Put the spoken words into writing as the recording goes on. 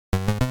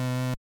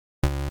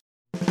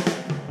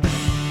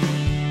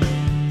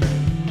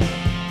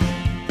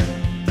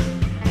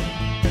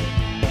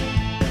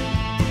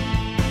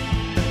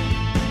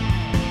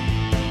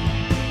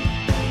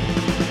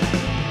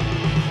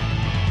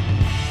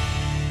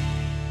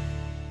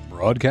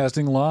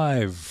Broadcasting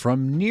live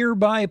from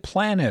nearby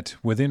planet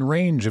within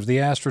range of the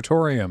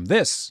Astrotorium.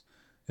 This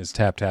is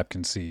Tap Tap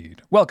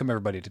Concede. Welcome,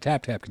 everybody, to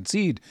Tap Tap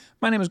Concede.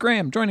 My name is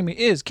Graham. Joining me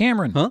is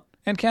Cameron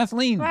and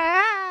Kathleen.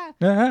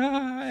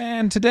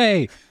 And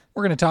today,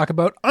 we're going to talk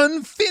about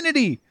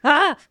Unfinity.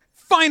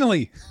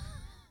 Finally.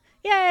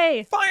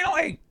 Yay.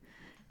 Finally.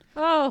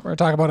 Oh. We're going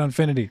to talk about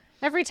Unfinity.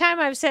 Every time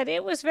I've said,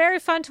 it was very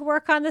fun to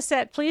work on the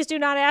set. Please do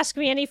not ask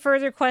me any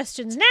further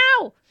questions.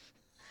 Now!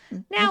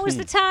 Now is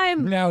the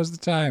time. Now is the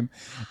time.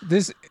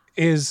 This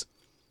is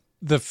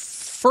the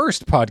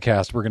first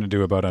podcast we're going to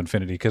do about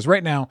Unfinity, because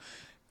right now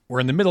we're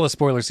in the middle of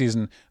spoiler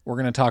season. We're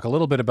going to talk a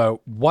little bit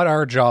about what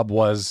our job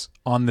was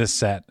on this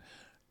set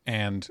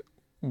and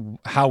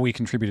how we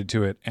contributed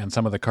to it and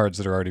some of the cards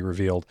that are already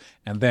revealed.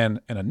 And then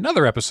in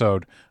another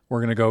episode, we're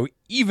going to go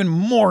even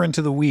more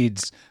into the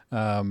weeds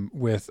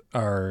with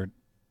our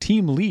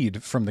team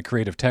lead from the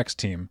creative text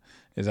team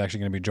is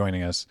actually going to be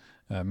joining us,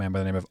 a man by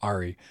the name of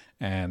Ari.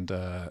 And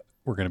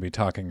we're going to be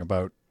talking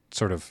about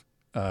sort of,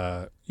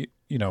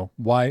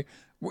 why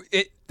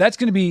that's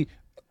going to be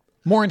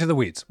more into the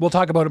weeds. We'll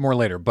talk about it more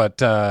later. But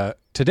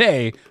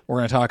today we're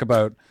going to talk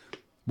about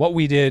what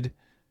we did,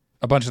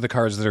 a bunch of the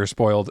cards that are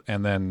spoiled,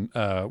 and then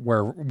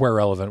where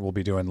relevant, we'll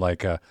be doing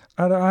like,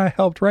 I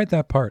helped write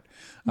that part.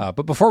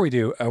 But before we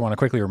do, I want to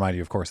quickly remind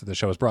you, of course, that the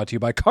show is brought to you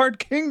by Card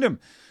Kingdom.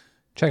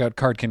 Check out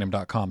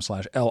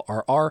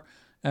cardkingdom.com/LRR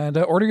and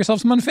order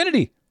yourself some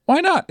Unfinity.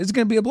 Why not? It's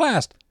going to be a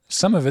blast.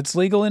 Some of it's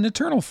legal in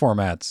Eternal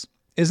formats.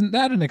 Isn't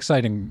that an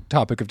exciting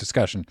topic of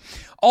discussion?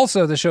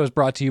 Also, the show is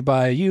brought to you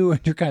by you and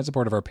your kind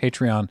support of our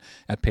Patreon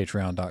at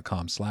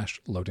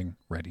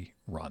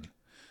patreon.com/loadingreadyrun.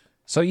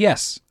 So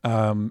yes,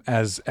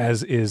 as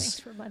is Thanks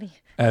for money.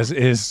 As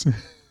is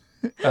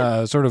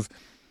sort of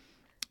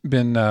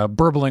been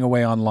burbling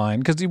away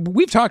online, because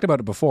we've talked about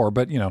it before,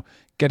 but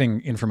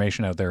getting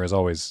information out there is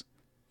always,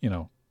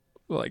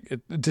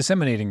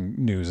 disseminating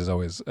news is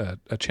always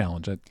a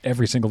challenge. At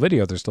every single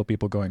video, there's still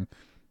people going,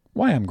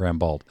 "Why I'm Graham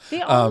Bald?"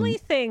 The only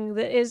thing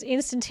that is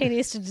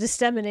instantaneous to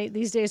disseminate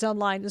these days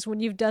online is when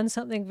you've done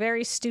something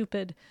very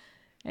stupid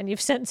and you've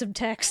sent some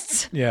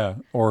texts. Yeah,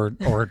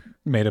 or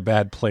made a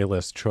bad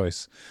playlist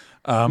choice.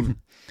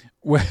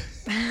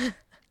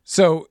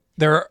 So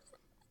there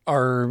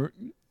are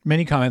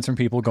many comments from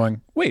people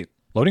going, "Wait,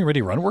 Loading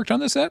Ready Run worked on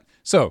this set?"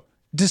 So,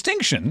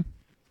 distinction,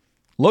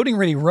 Loading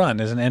Ready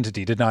Run as an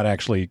entity did not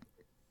actually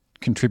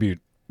contribute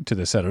to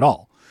the set at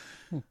all.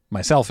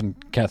 Myself and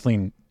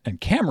Kathleen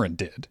and Cameron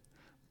did,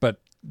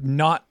 but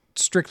not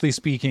strictly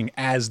speaking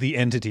as the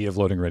entity of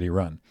Loading Ready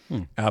Run.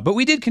 But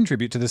we did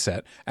contribute to the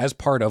set as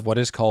part of what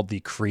is called the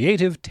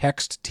creative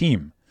text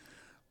team.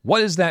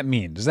 What does that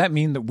mean? Does that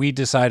mean that we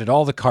decided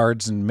all the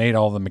cards and made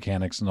all the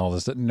mechanics and all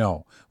this?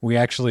 No, we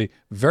actually,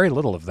 very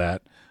little of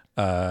that,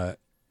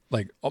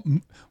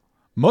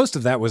 most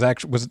of that was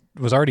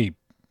already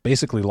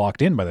basically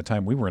locked in by the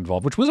time we were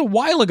involved, which was a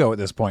while ago at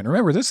this point.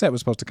 Remember, this set was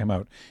supposed to come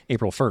out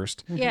April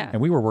 1st. Yeah.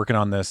 And we were working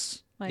on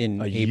this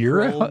in a April,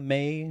 year?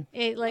 May.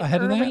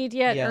 Ahead of early,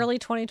 that? early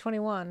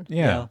 2021.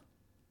 Yeah.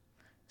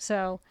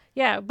 So,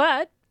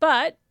 but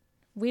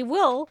we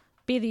will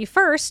be the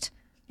first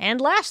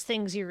and last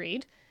things you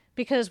read,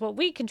 because what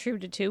we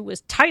contributed to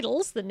was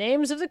titles, the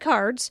names of the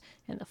cards,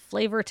 and the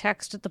flavor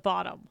text at the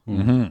bottom.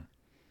 Mm-hmm.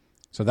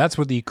 So that's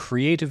what the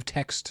creative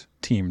text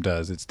team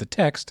does. It's the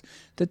text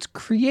that's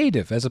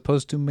creative as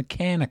opposed to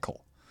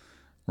mechanical,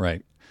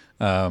 right?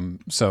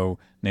 So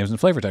names and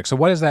flavor text. So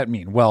what does that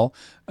mean? Well,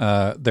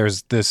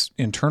 there's this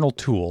internal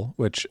tool,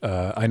 which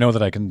I know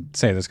that I can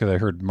say this because I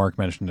heard Mark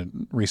mention it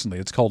recently.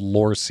 It's called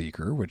Lore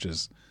Seeker, which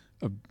is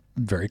a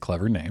very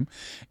clever name.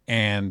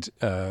 And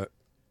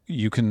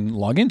you can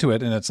log into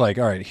it, and it's like,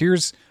 all right,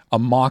 here's a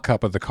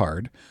mock-up of the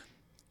card.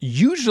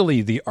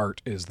 Usually the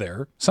art is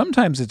there.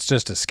 Sometimes it's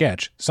just a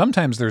sketch.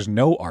 Sometimes there's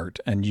no art,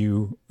 and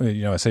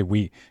I say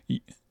we,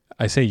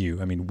 I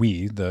mean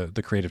we,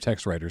 the creative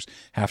text writers,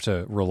 have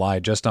to rely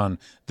just on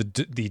the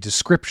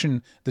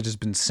description that has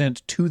been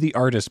sent to the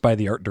artist by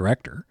the art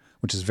director,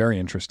 which is very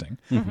interesting.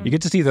 Mm-hmm. You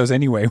get to see those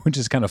anyway, which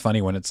is kind of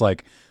funny when it's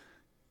like,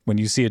 when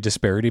you see a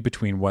disparity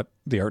between what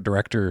the art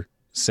director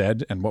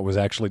said and what was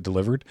actually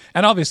delivered.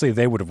 And obviously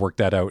they would have worked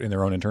that out in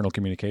their own internal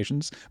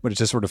communications, but it's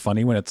just sort of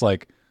funny when it's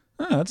like,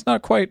 that's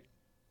not quite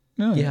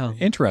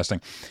interesting.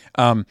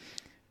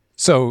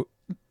 So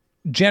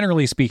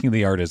generally speaking,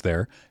 the art is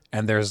there,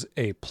 and there's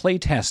a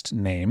playtest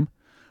name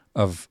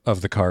of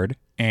the card,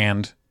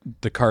 and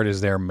the card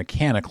is there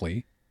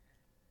mechanically,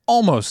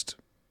 almost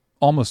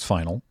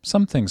final.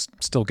 Some things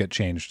still get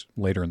changed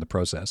later in the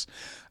process.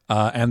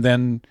 And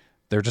then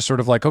they're just sort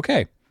of like,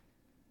 okay,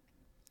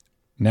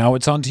 now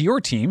it's on to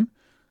your team.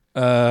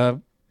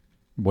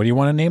 What do you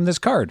want to name this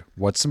card?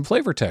 What's some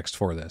flavor text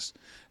for this?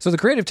 So the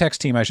creative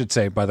text team, I should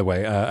say, by the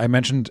way, I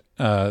mentioned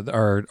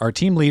our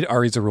team lead,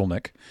 Ari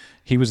Zarulnik.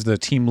 He was the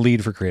team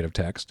lead for creative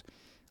text.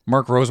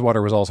 Mark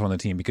Rosewater was also on the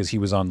team because he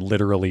was on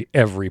literally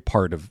every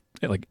part of,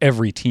 like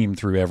every team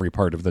through every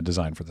part of the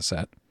design for the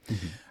set.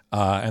 Mm-hmm.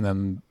 And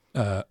then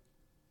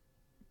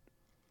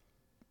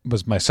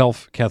was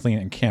myself, Kathleen,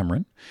 and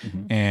Cameron.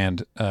 Mm-hmm.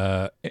 And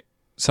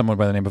someone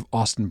by the name of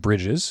Austin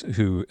Bridges,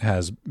 who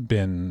has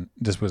been,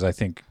 this was, I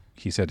think,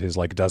 he said his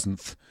like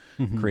dozenth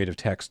creative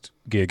text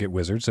gig at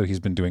Wizards. So he's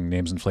been doing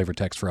names and flavor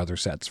text for other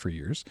sets for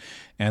years.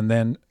 And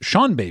then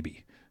Sean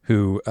Baby,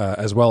 who,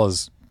 as well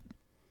as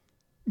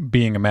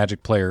being a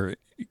Magic player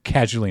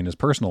casually in his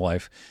personal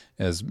life,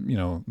 has,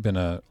 been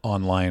a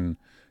online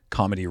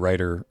comedy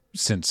writer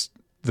since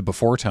the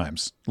before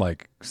times,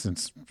 like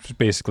since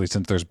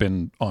there's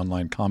been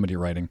online comedy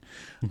writing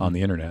on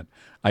the internet.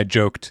 I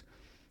joked,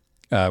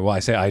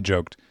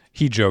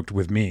 he joked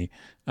with me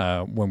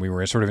when we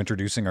were sort of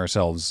introducing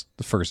ourselves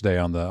the first day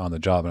on the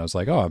job, and I was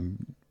like, "Oh,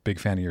 I'm a big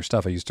fan of your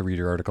stuff. I used to read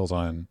your articles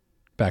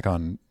back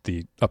on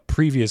a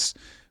previous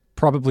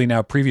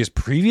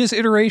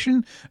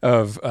iteration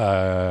of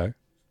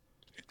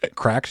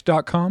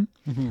Cracked.com."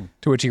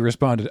 To which he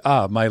responded,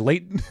 my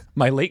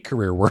late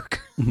career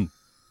work,"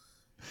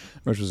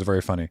 which was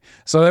very funny.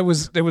 So it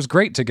was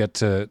great to get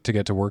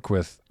to work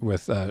with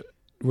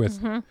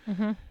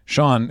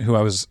Sean, who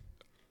I was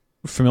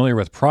familiar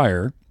with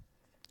prior.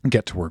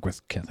 Get to work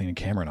with Kathleen and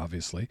Cameron,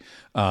 obviously,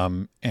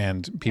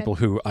 and people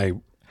who I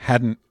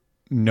hadn't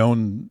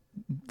known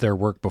their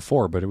work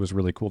before, but it was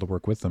really cool to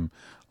work with them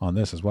on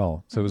this as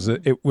well. So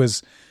it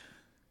was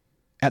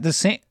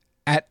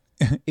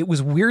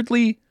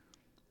weirdly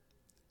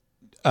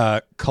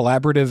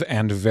collaborative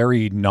and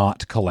very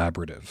not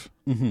collaborative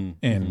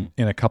in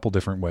a couple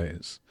different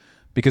ways,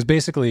 because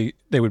basically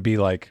they would be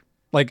like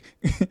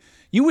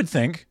you would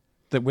think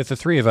that with the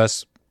three of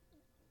us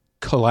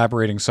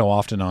collaborating so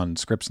often on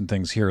scripts and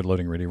things here at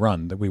Loading Ready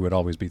Run that we would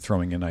always be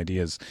throwing in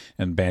ideas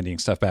and bandying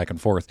stuff back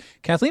and forth.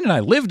 Kathleen and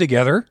I lived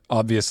together,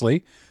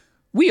 obviously.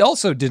 We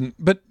also didn't,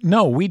 but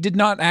no, we did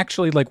not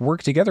actually like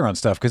work together on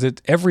stuff, because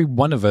every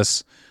one of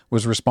us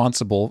was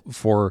responsible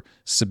for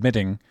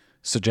submitting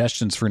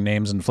suggestions for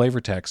names and flavor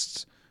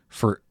texts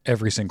for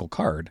every single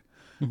card.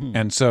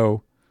 And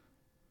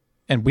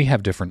we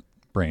have different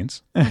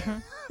brains.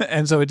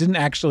 And so it didn't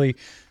actually,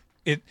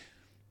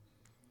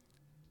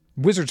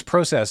 Wizards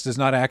process does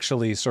not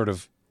actually sort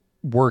of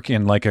work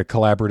in like a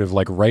collaborative,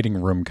 like writing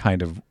room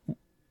kind of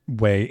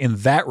way in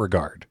that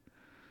regard.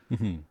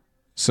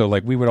 So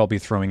like we would all be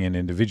throwing in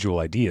individual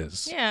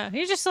ideas. Yeah,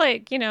 you're just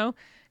like,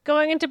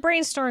 going into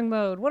brainstorming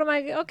mode.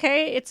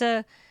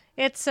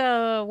 It's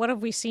what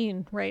have we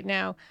seen right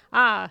now?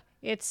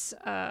 It's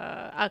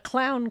a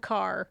clown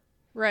car,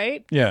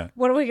 right? Yeah.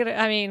 What are we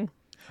gonna?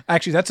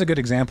 Actually, that's a good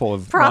example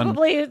of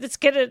probably it's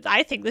gonna.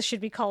 I think this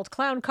should be called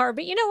clown car,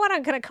 but you know what?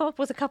 I'm gonna come up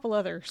with a couple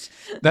others.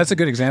 That's a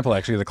good example,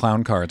 actually, of the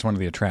clown car. It's one of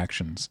the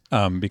attractions,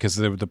 because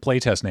the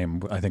playtest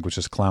name I think was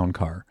just clown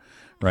car,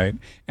 right?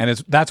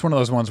 And that's one of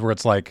those ones where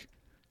it's like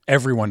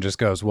everyone just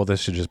goes, "Well,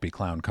 this should just be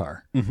clown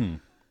car."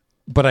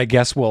 But I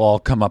guess we'll all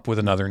come up with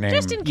another name,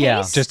 just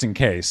in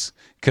case,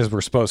 because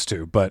we're supposed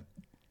to. But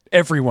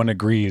everyone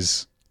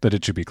agrees that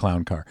it should be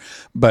clown car.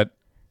 But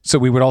so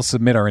we would all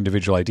submit our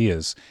individual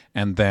ideas,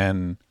 and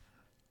then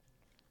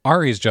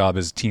Ari's job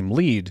as team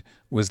lead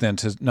was then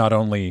to not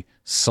only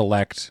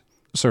select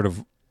sort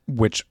of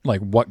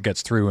what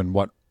gets through and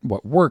what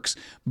works,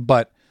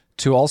 but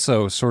to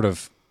also sort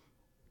of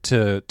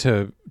to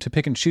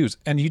pick and choose.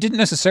 And you didn't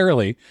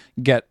necessarily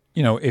get,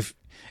 if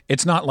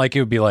it's not like it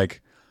would be like,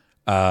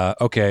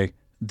 okay,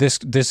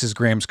 this is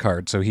Graham's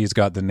card, so he's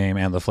got the name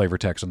and the flavor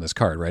text on this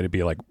card, right? It'd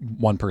be like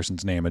one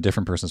person's name, a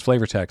different person's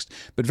flavor text.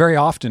 But very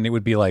often it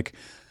would be like,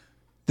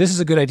 this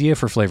is a good idea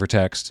for flavor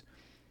text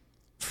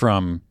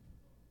from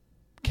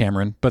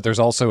Cameron, but there's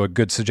also a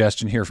good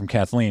suggestion here from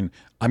Kathleen.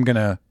 I'm going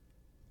to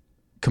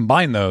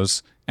combine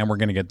those and we're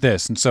going to get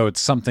this. And so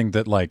it's something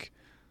that like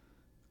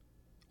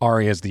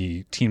Ari, as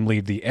the team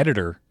lead, the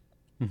editor,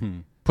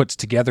 puts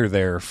together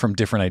there from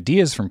different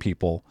ideas from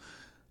people.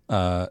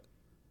 That's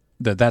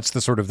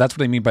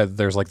what I mean by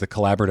there's like the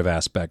collaborative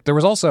aspect. There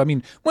was also,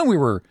 when we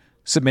were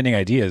submitting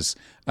ideas,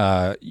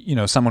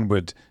 someone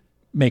would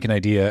make an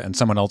idea and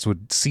someone else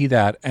would see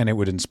that and it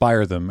would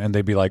inspire them, and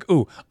they'd be like,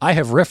 "Ooh, I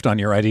have riffed on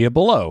your idea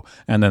below,"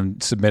 and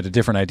then submit a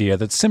different idea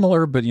that's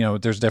similar, but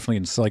there's definitely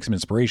like some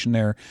inspiration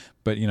there.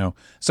 But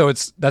so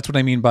that's what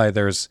I mean by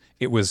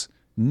it was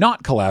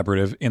not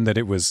collaborative in that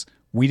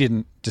we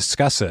didn't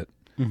discuss it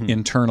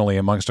internally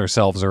amongst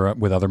ourselves or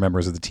with other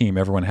members of the team.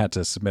 Everyone had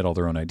to submit all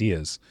their own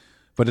ideas.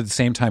 But at the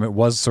same time, it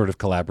was sort of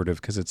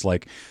collaborative, because it's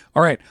like,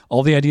 all right,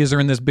 all the ideas are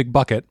in this big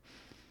bucket,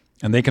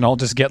 and they can all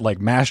just get like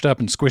mashed up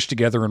and squished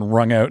together and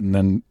wrung out, and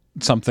then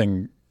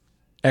something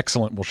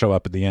excellent will show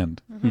up at the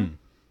end.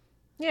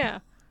 Yeah,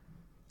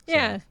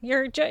 yeah.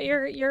 Your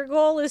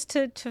goal is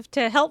to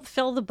help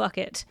fill the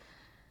bucket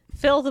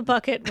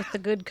with the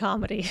good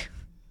comedy,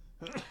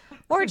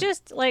 or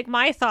just like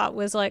my thought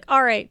was like,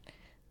 all right,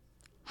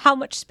 how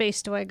much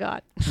space do I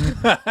got?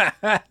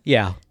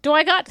 Yeah. Do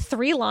I got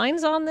 3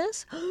 lines on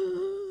this?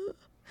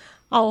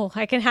 Oh,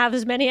 I can have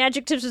as many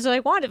adjectives as I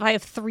want if I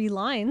have 3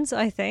 lines,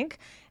 I think.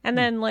 And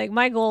then, like,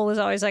 my goal was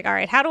always like, all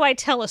right, how do I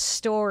tell a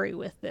story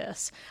with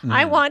this?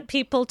 I want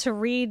people to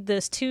read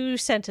this 2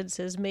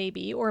 sentences,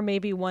 maybe, or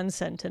maybe 1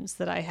 sentence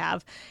that I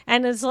have.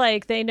 And it's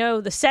like, they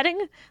know the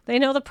setting, they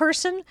know the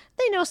person,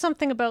 they know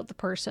something about the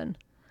person.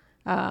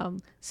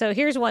 So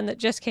here's one that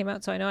just came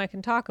out, so I know I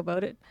can talk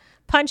about it.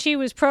 Punchy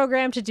was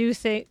programmed to do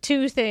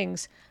two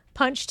things: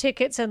 punch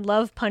tickets and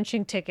love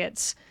punching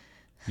tickets.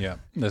 Yeah,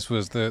 this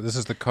is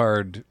the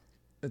card.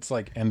 It's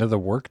like end of the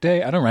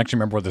workday. I don't actually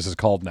remember what this is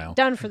called now.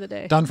 Done for the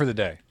day. Done for the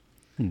day.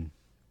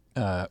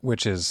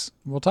 Which is,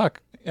 we'll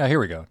talk. Here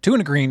we go. 2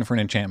 and a green for an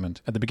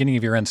enchantment. At the beginning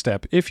of your end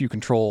step, if you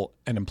control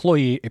an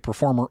employee, a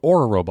performer,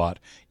 or a robot,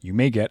 you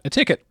may get a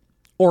ticket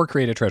or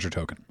create a treasure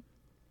token.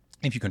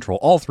 If you control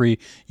all 3,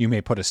 you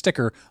may put a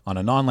sticker on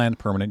a non-land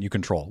permanent you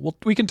control.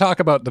 We can talk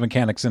about the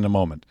mechanics in a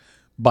moment,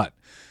 but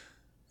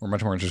we're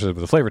much more interested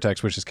with the flavor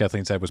text, which, as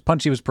Kathleen said, was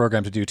Punchy was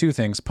programmed to do 2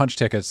 things: punch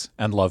tickets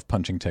and love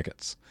punching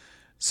tickets.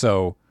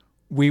 So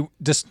we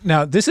just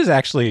now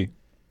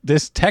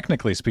this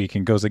technically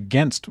speaking goes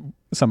against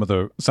some of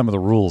the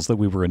rules that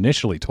we were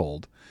initially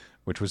told,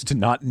 which was to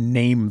not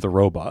name the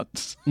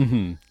robots.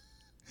 Mm-hmm.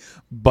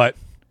 But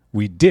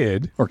we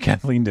did, or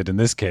Kathleen did in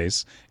this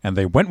case, and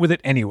they went with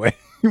it anyway,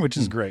 which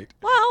is great.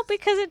 Well,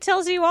 because it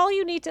tells you all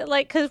you need to,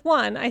 like, because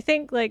one, I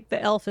think, like,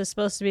 the elf is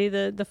supposed to be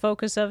the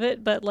focus of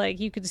it, but, like,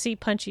 you could see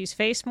Punchy's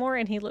face more,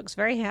 and he looks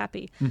very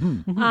happy.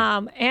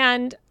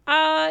 Mm-hmm.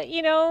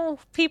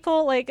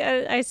 People, like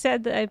I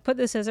said, I put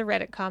this as a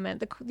Reddit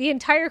comment. The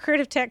entire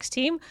creative text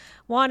team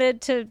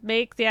wanted to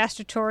make the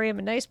Astratorium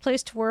a nice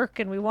place to work,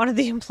 and we wanted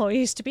the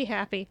employees to be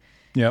happy.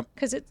 Yep.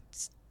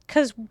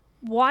 Because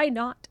why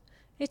not?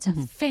 It's a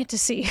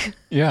fantasy.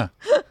 Yeah.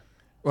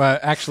 Well,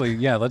 actually,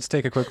 yeah, let's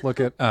take a quick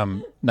look at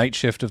Night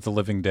Shift of the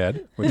Living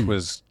Dead, which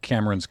was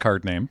Cameron's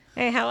card name.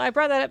 Anyhow, I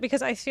brought that up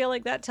because I feel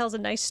like that tells a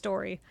nice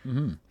story.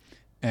 Mm-hmm.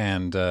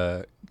 And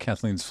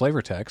Kathleen's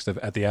flavor text of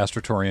 "At the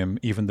Astratorium,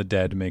 even the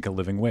dead make a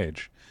living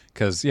wage."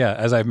 Because, yeah,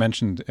 as I've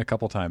mentioned a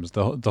couple times,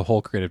 the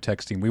whole creative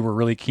text team, we were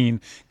really keen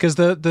because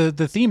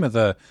the theme of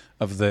the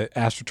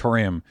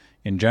Astratorium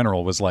in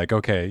general was like,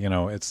 okay,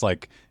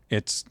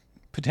 it's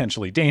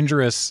potentially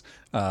dangerous.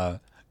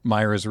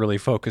 Meyer is really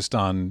focused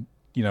on,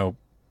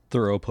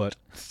 throughput,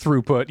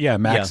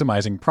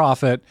 maximizing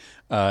profit.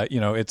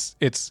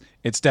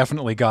 It's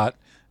definitely got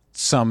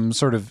some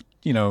sort of,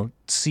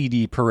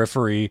 seedy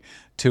periphery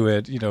to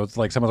it. It's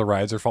like some of the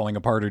rides are falling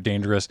apart or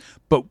dangerous,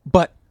 but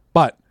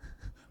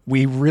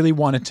we really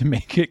wanted to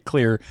make it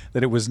clear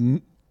that it was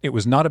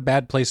not a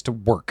bad place to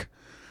work.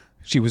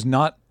 She was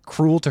not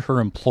cruel to her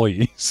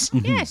employees.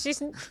 Yeah,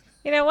 she's.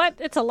 You know what?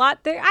 It's a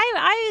lot there.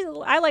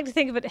 I like to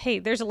think of it, hey,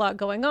 there's a lot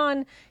going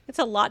on. It's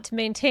a lot to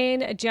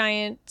maintain a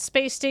giant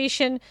space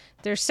station.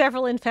 There's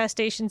several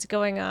infestations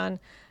going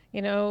on.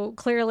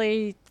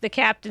 Clearly the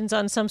captain's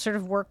on some sort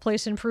of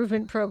workplace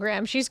improvement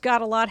program. She's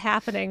got a lot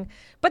happening.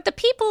 But the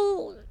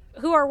people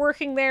who are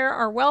working there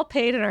are well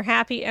paid and are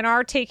happy and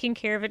are taking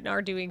care of it and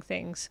are doing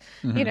things.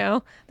 Mm-hmm.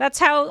 That's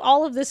how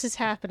all of this is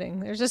happening.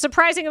 There's a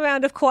surprising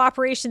amount of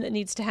cooperation that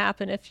needs to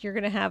happen if you're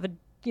going to have an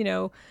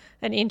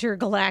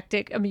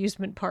intergalactic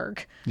amusement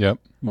park. Yep.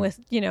 With,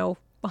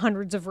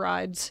 hundreds of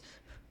rides.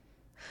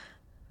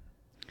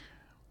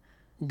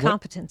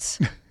 Competence.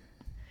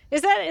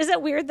 Is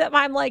that weird that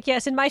I'm like,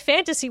 yes, in my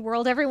fantasy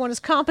world, everyone is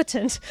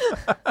competent.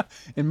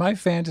 In my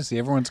fantasy,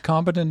 everyone's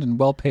competent and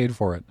well paid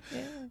for it.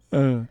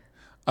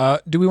 Yeah.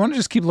 Do we want to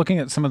just keep looking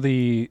at some of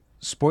the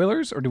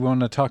spoilers, or do we want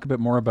to talk a bit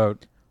more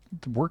about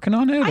working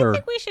on it? I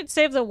think we should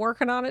save the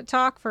working on it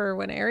talk for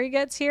when Ari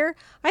gets here.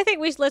 I think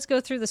let's go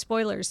through the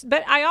spoilers.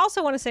 But I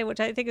also want to say, which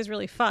I think is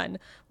really fun,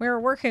 we were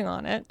working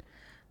on it.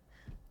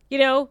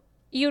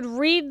 You'd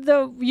read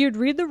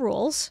the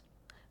rules.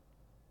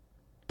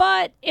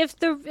 But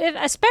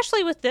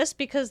especially with this,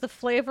 because the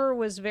flavor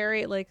was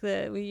very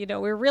we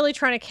were really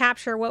trying to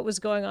capture what was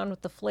going on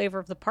with the flavor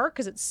of the park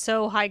because it's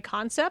so high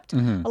concept.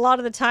 Mm-hmm. A lot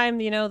of the time,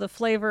 the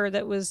flavor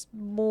that was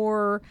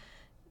more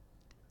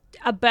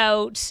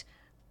about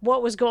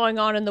what was going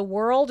on in the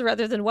world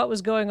rather than what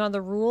was going on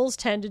the rules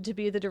tended to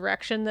be the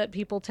direction that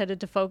people tended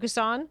to focus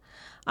on.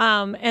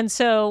 And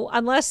so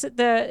unless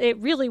it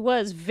really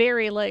was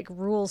very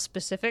rule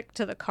specific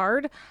to the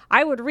card,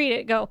 I would read it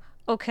and go,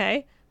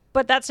 okay,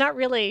 but that's not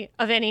really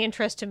of any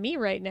interest to me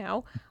right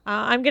now.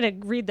 I'm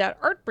going to read that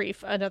art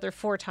brief another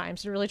 4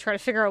 times and really try to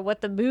figure out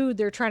what the mood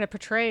they're trying to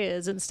portray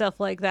is and stuff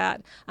like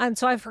that. And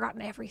so I've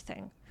forgotten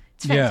everything.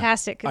 It's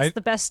fantastic. It's the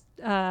best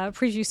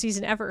preview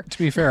season ever. To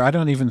be fair, I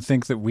don't even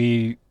think that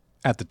we,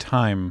 at the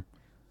time,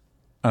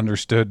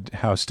 understood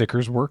how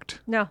stickers worked.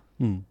 No.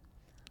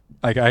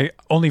 I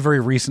only very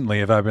recently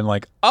have I been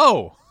like,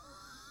 oh,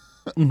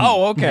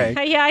 okay.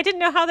 Yeah, I didn't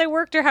know how they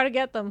worked or how to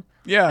get them.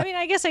 Yeah. I mean,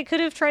 I guess I could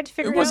have tried to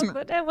figure it out,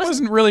 but it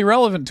wasn't really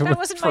relevant to us. That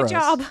wasn't my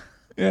job.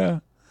 Yeah.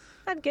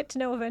 I'd get to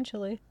know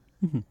eventually.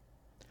 Mm-hmm.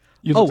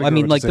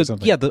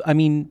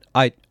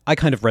 I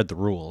kind of read the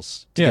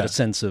rules to get a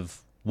sense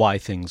of why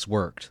things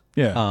worked.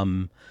 Yeah.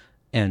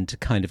 And to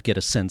kind of get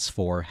a sense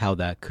for how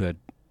that could,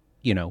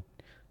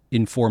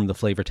 inform the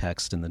flavor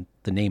text and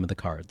the name of the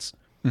cards.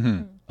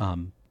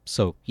 Mm-hmm.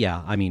 So,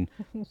 yeah, I mean...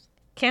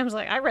 Cam's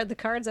like, I read the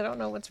cards. I don't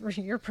know what's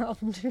your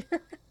problem.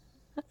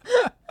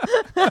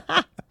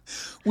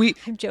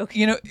 I'm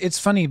joking. It's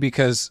funny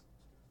because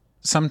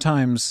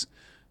sometimes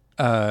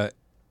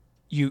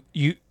you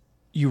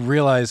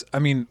realize, I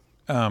mean,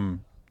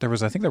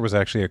 I think there was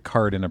actually a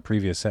card in a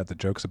previous set that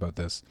jokes about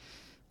this,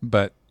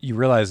 but you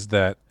realize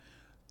that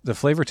the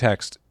flavor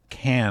text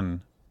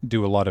can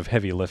do a lot of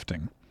heavy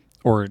lifting,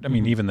 or I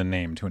mean, even the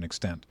name to an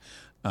extent,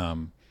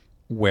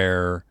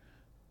 where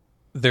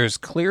there's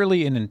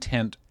clearly an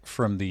intent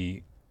from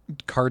the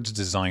card's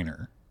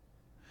designer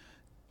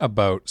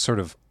about sort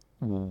of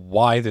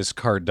why this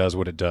card does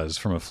what it does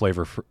from a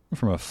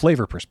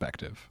flavor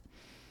perspective,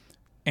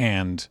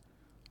 and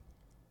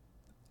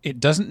it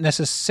doesn't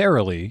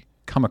necessarily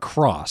come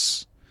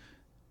across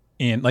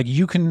in, like,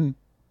 you can,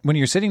 when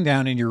you're sitting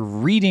down and you're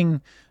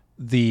reading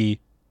the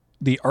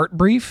art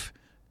brief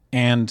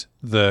and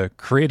the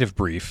creative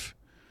brief,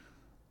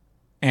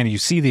 and you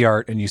see the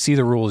art and you see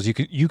the rules,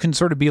 you can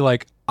sort of be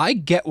like, I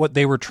get what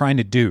they were trying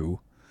to do,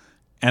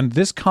 and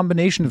this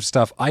combination of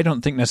stuff I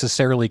don't think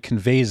necessarily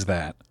conveys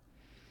that,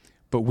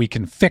 but we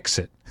can fix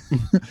it.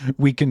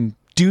 We can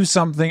do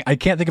something. I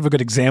can't think of a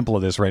good example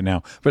of this right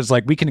now, but it's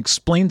like we can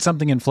explain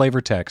something in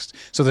flavor text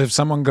so that if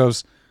someone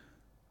goes,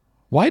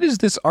 why does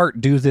this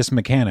art do this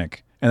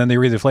mechanic? And then they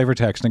read the flavor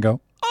text and go,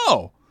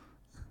 oh,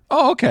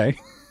 okay.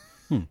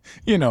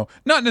 You know,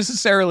 not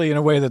necessarily in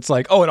a way that's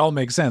like, oh, it all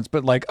makes sense,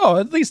 but like, oh,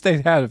 at least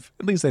they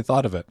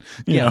thought of it.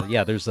 You know?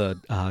 Yeah. There's a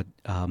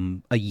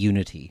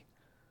unity.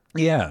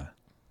 Yeah,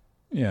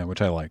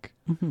 which I like.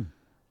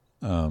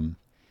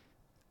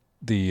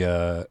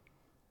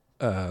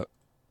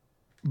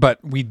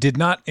 But we did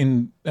not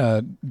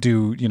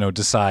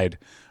decide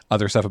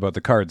other stuff about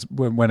the cards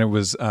when it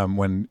was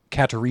when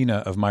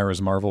Katerina of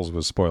Myra's Marvels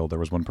was spoiled. There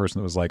was one person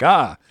that was like,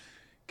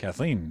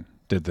 Kathleen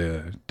she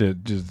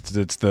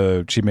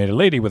made a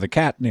lady with a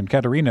cat named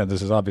Katerina.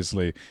 This is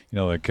obviously,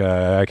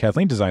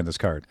 Kathleen designed this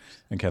card.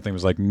 And Kathleen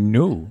was like,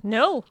 no,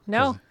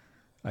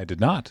 I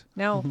did not.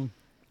 No.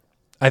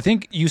 I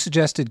think you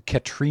suggested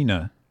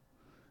Katrina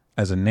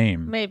as a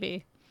name.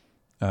 Maybe.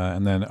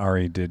 And then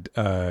Ari did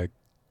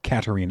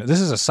Katerina. This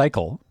is a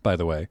cycle, by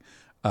the way,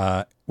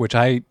 which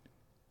I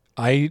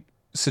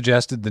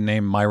suggested the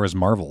name Myra's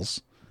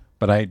Marvels,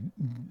 but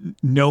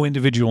no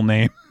individual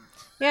name.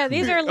 Yeah,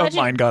 these are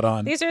mine got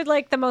on. These are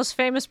like the most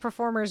famous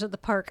performers at the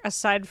park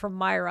aside from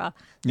Myra.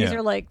 These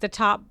are like the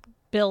top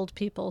billed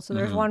people. So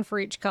there's one for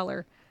each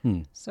color.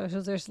 So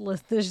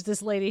there's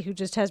this lady who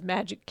just has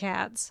magic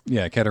cats.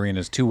 Yeah, Katerina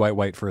is 2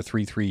 white for a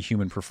 3/3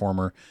 human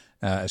performer.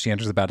 As she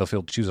enters the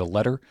battlefield, choose a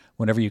letter.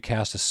 Whenever you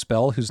cast a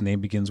spell whose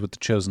name begins with the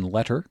chosen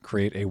letter,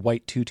 create a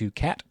white 2/2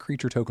 cat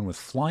creature token with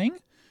flying.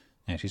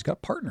 And she's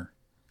got partner.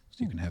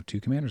 So you can have 2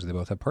 commanders. They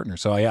both have partner.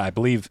 So yeah, I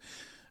believe,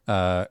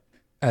 as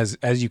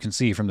you can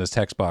see from this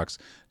text box,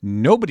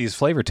 nobody's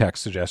flavor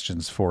text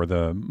suggestions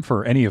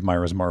for any of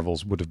Myra's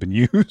Marvels would have been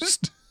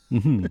used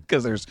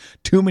because there's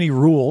too many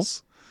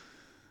rules.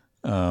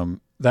 That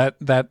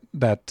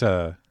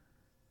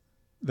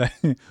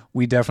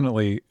we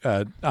definitely.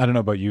 I don't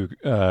know about you.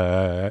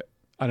 I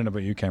don't know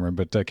about you, Cameron,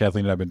 but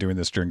Kathleen and I have been doing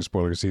this during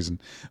spoiler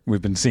season.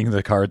 We've been seeing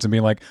the cards and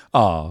being like,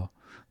 "Oh,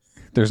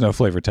 there's no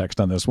flavor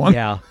text on this one."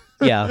 Yeah.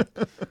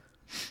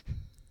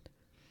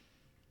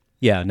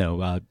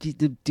 No.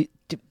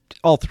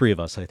 All three of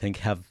us, I think,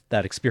 have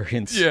that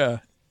experience. Yeah.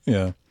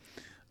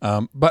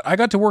 But I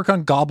got to work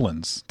on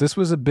goblins. This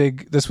was a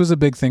big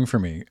thing for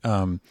me.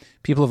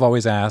 People have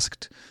always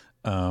asked,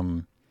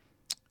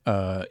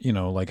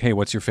 like, hey,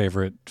 what's your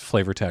favorite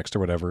flavor text or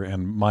whatever?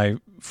 And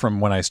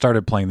from when I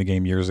started playing the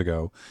game years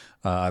ago,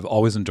 I've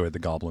always enjoyed the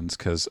goblins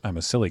because I'm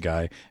a silly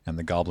guy, and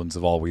the goblins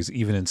have always,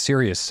 even in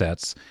serious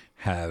sets,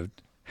 have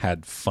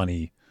had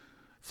funny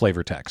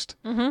flavor text.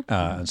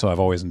 And so I've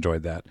always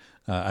enjoyed that.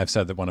 I've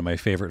said that one of my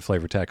favorite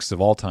flavor texts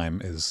of all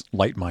time is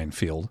Light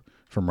Minefield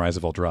from Rise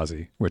of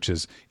Eldrazi, which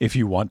is, if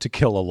you want to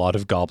kill a lot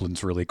of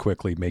goblins really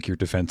quickly, make your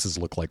defenses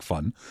look like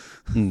fun.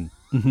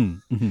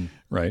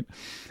 Right?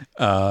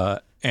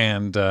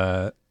 And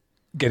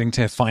getting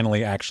to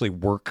finally actually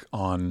work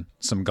on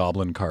some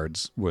goblin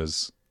cards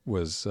was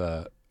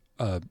a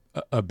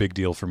big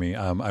deal for me.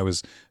 I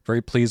was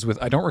very pleased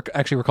with, I don't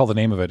actually recall the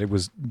name of it. It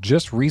was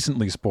just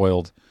recently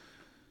spoiled,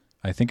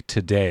 I think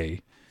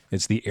today.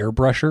 It's the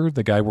Airbrusher,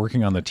 the guy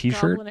working on the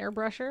T-shirt. Goblin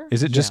Airbrusher?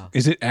 Is it just? Yeah.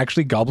 Is it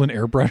actually Goblin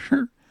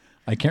Airbrusher?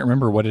 I can't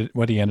remember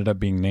what he ended up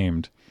being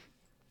named.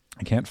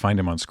 I can't find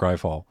him on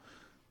Scryfall.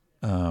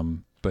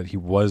 But he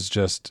was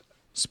just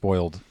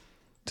spoiled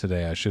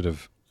today. I should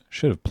have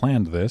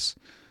planned this.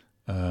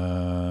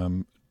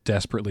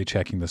 Desperately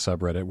checking the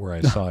subreddit where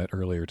I saw it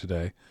earlier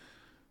today.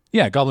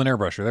 Yeah, Goblin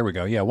Airbrusher. There we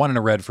go. Yeah, 1 and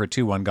a red for a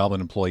 2/1 Goblin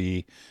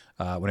employee.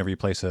 Whenever you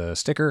place a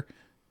sticker,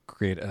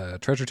 create a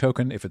treasure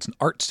token. If it's an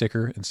art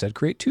sticker, instead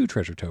create 2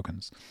 treasure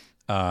tokens.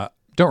 Don't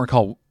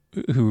recall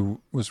who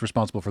was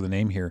responsible for the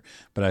name here,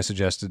 but I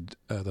suggested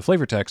the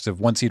flavor text of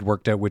once he'd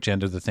worked out which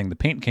end of the thing the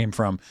paint came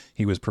from,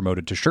 he was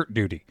promoted to shirt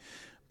duty,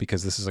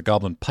 because this is a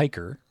Goblin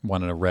Piker,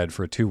 1 and a red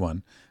for a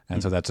 2/1.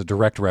 And so that's a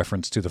direct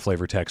reference to the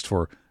flavor text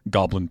for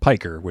Goblin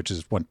Piker, which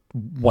is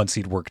once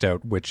he'd worked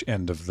out which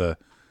end of the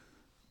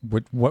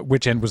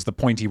which end was the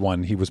pointy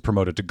one, he was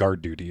promoted to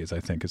guard duty, is I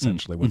think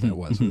essentially what that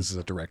was. So this is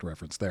a direct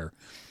reference there.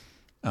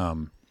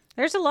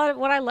 There's a lot of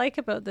what I like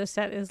about this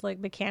set is like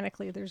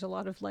mechanically there's a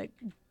lot of like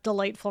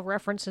delightful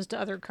references to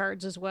other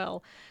cards as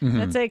well.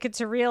 It's like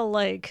it's a real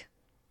like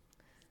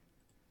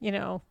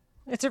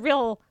it's a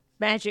real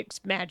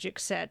magic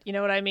set. You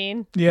know what I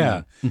mean?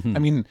 Yeah. I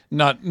mean,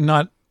 not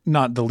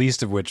the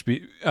least of which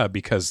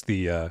because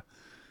the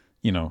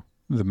the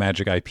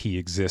Magic IP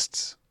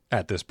exists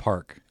at this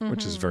park,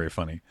 which is very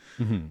funny.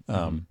 And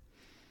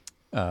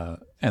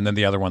then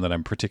the other one that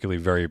I'm particularly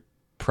very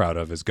proud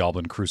of is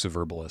Goblin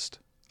Cruciverbalist.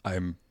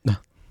 I'm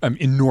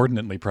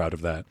inordinately proud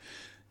of that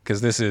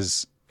because this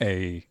is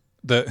a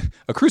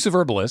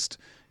cruciverbalist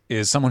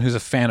is someone who's a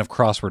fan of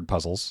crossword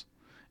puzzles,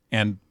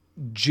 and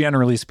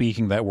generally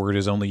speaking, that word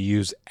is only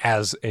used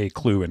as a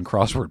clue in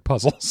crossword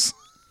puzzles.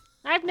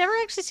 I've never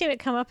actually seen it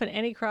come up in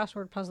any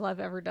crossword puzzle I've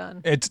ever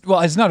done. It's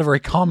not a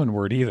very common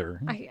word either.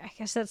 I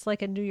guess that's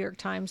like a New York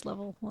Times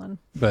level one.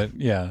 But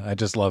yeah, I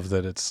just love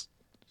that it's.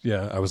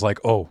 Yeah, I was like,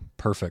 oh,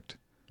 perfect.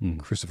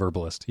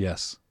 Cruciverbalist,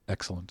 yes,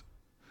 excellent.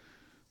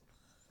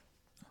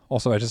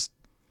 Also,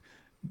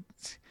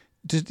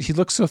 he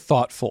looks so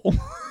thoughtful.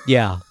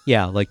 Yeah,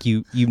 like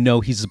you know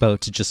he's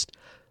about to just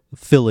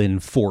fill in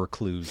 4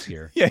 clues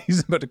here. Yeah, he's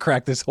about to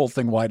crack this whole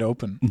thing wide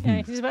open.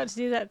 Yeah, he's about to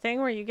do that thing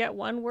where you get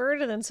one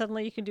word and then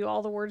suddenly you can do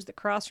all the words that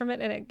cross from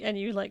it and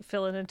you like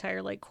fill an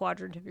entire like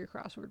quadrant of your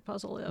crossword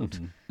puzzle out.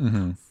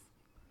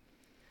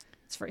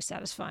 It's very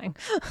satisfying.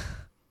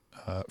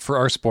 For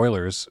our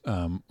spoilers,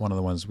 one of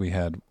the ones we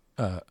had,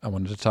 I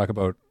wanted to talk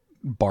about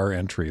Bar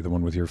Entry, the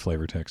one with your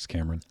flavor text,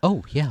 Cameron.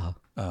 Oh, yeah.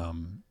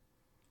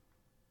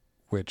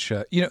 Which,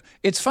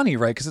 it's funny,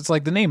 right? Because it's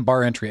like the name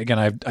Bar Entry. Again,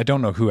 I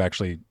don't know who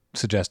actually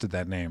suggested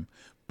that name,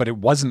 but it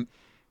wasn't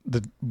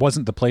the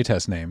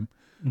playtest name.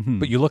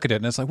 But you look at it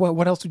and it's like, well,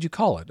 what else would you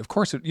call it? Of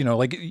course,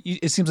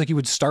 it seems like you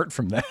would start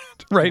from that,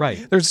 right?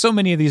 Right. There's so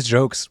many of these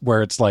jokes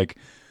where it's like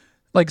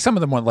some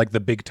of them went like the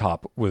Big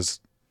Top was.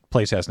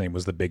 Playtest name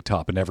was the Big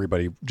Top, and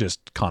everybody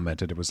just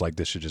commented it was like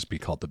this should just be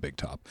called the Big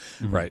Top,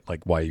 right?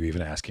 Like, why are you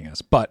even asking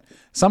us? But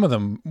some of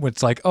them,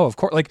 it's like, oh, of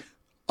course, like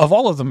of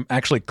all of them,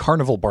 actually,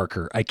 Carnival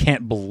Barker, I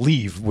can't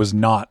believe was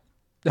not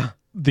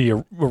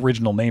the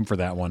original name for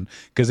that one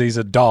because he's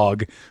a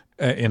dog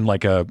in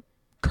like a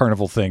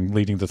carnival thing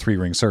leading the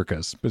 3-ring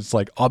circus. But it's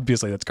like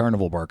obviously that's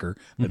Carnival Barker.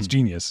 That's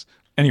genius.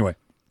 Anyway,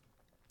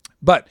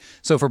 but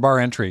so for Bar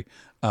Entry,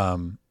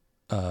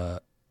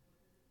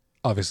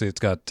 obviously, it's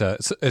got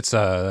it's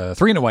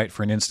 3 and a white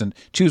for an instant.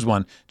 Choose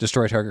one.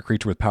 Destroy target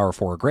creature with power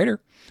 4 or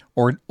greater,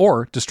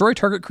 or destroy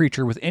target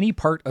creature with any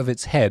part of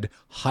its head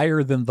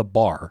higher than the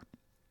bar.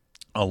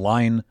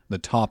 Align the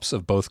tops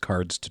of both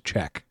cards to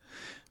check.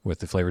 With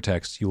the flavor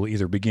text, you will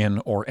either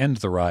begin or end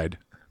the ride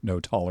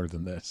no taller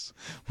than this,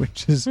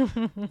 which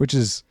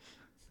is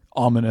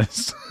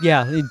ominous.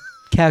 Yeah,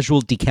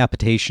 casual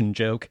decapitation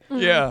joke.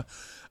 Yeah.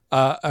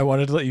 I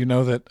wanted to let you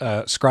know that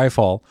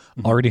Scryfall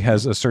already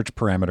has a search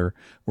parameter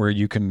where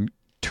you can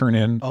turn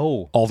in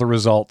all the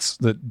results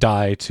that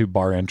die to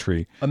Bar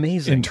Entry.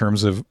 Amazing. In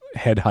terms of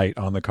head height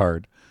on the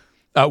card.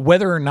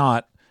 Whether or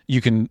not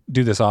you can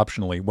do this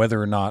optionally,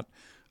 whether or not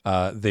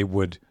they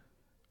would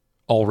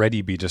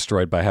already be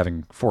destroyed by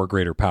having 4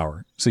 greater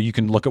power. So you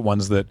can look at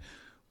ones that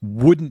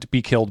wouldn't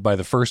be killed by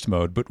the first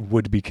mode, but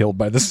would be killed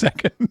by the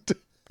second.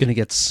 Gonna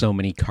get so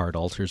many card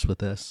alters with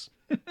this.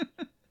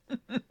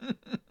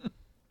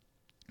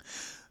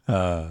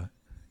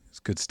 It's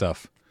good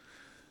stuff.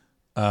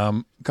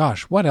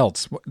 Gosh, what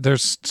else?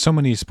 There's so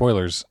many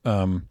spoilers.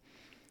 Do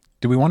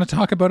we want to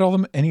talk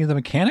about any of the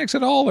mechanics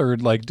at all, or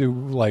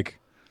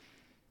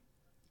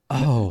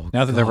Oh,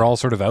 now that they're all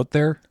sort of out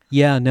there?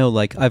 Yeah, no,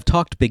 like I've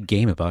talked big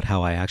game about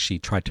how I actually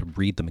tried to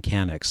read the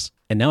mechanics,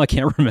 and now I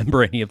can't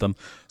remember any of them.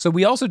 So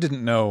we also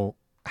didn't know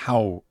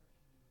how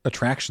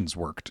attractions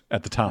worked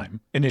at the time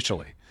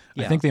initially.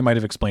 Yeah. I think they might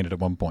have explained it at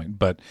one point,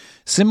 but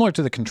similar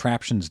to the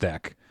contraptions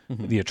deck,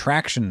 the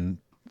attraction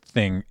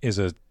thing is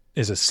a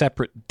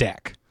separate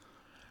deck,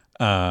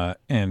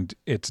 and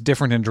it's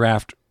different in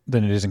draft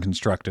than it is in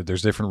constructed.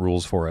 There's different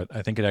rules for it.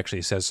 I think it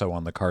actually says so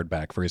on the card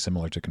back, very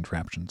similar to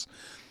contraptions.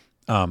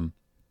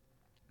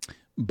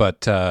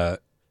 But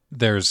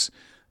there's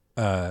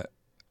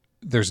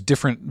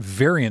different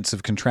variants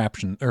of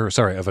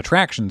of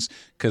attractions,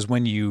 because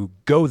when you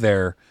go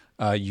there,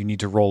 you need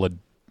to roll a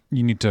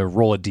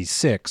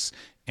d6,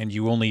 and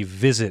you only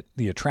visit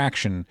the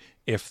attraction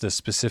if the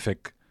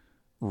specific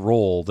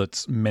role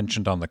that's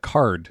mentioned on the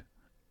card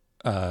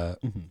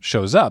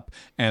shows up.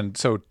 And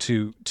so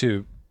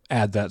to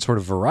add that sort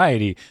of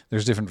variety,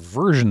 there's different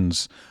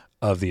versions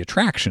of the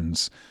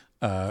attractions,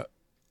 and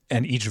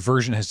each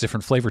version has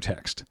different flavor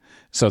text.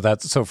 So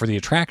for the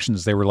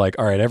attractions, they were like,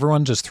 all right,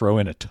 everyone just throw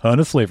in a ton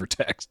of flavor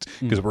text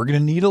because we're going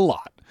to need a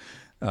lot.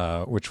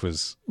 Which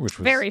was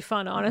very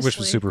fun, honestly. Which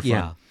was super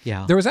fun.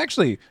 Yeah. There was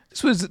actually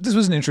this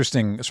was an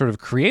interesting sort of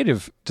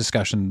creative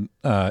discussion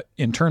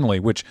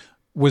internally, which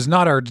was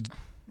not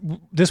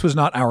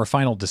our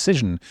final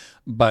decision,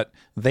 but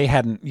they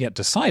hadn't yet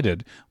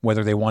decided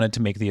whether they wanted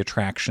to make the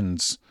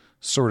attractions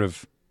sort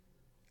of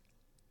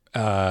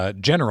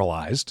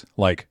generalized,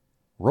 like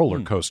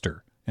roller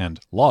coaster and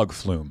log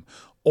flume,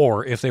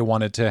 or if they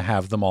wanted to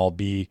have them all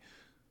be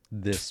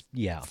This,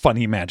 yeah.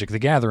 funny Magic the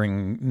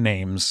Gathering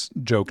names,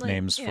 joke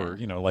names for,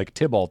 like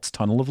Tybalt's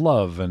Tunnel of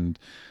Love and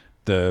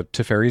the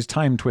Teferi's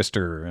Time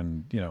Twister,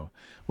 and,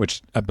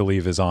 which I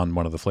believe is on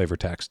one of the flavor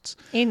texts.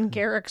 In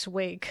Garrick's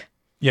wake.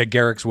 Yeah,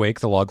 Garrick's Wake,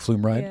 the log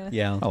flume ride.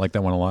 Yeah. I like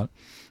that one a lot.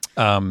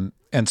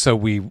 And so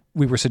we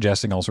were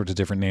suggesting all sorts of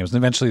different names, and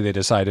eventually they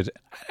decided.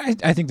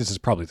 I think this is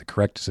probably the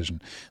correct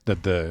decision,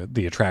 that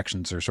the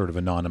attractions are sort of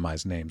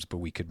anonymized names, but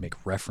we could make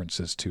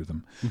references to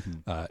them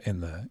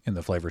in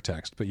the flavor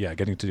text. But yeah,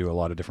 getting to do a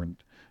lot of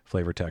different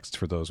flavor texts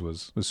for those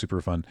was super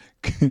fun.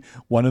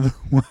 One of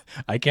the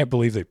I can't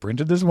believe they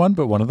printed this one,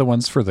 but one of the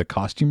ones for the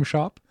costume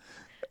shop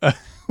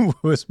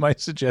was my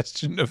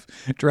suggestion of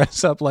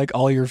dress up like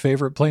all your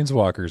favorite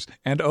planeswalkers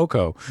and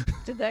Oko.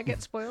 Did that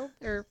get spoiled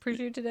or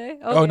previewed today?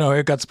 Oh no,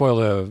 it got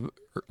spoiled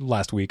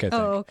last week, I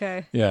think. Oh,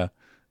 okay. Yeah.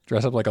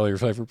 Dress up like all your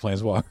favorite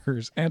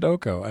planeswalkers and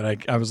Oko.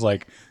 And I was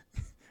like,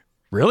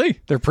 really?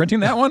 They're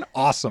printing that one?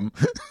 Awesome.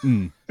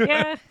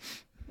 Yeah.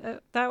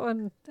 That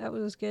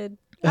was good.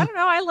 I don't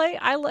know.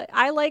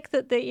 I like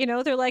that they,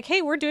 they're like,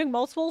 hey, we're doing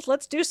multiples.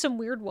 Let's do some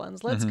weird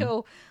ones. Let's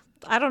go.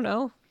 I don't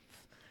know.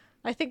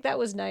 I think that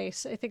was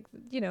nice. I think,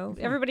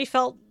 everybody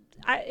felt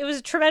it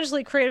was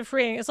tremendously creative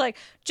freeing. It's like,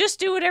 just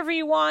do whatever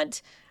you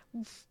want.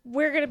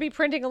 We're going to be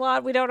printing a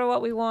lot. We don't know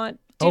what we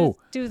want. Do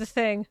the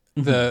thing.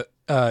 The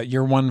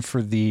your one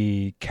for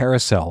the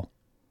carousel.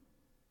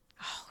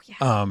 Oh,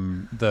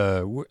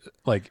 yeah.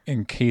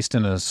 Encased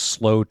in a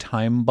slow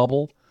time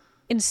bubble.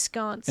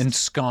 Ensconced.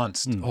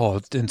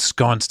 Oh,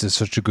 ensconced is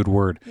such a good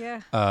word.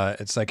 Yeah. I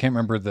can't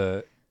remember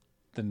the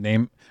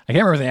name. I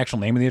can't remember the actual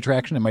name of the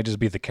attraction. It might just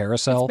be the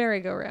carousel. It's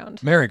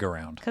merry-go-round.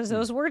 Merry-go-round. Because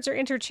those words are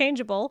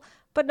interchangeable,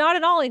 but not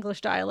in all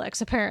English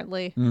dialects,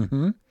 apparently.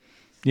 Mm-hmm.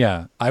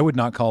 Yeah, I would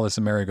not call this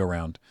a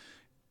merry-go-round.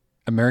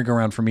 A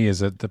merry-go-round for me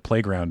is the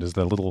playground, is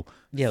the little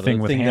thing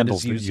with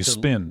handles that you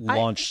spin.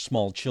 Launch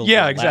small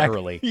children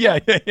laterally. Yeah.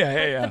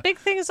 The big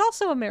thing is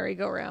also a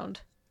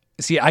merry-go-round.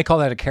 See, I call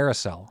that a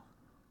carousel.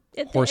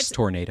 Horse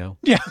tornado.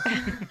 Yeah.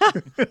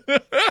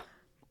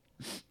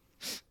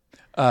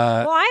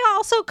 Well, I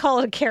also call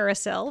it a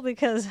carousel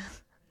because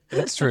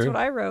that's true. That's what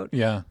I wrote.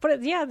 Yeah.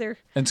 But they're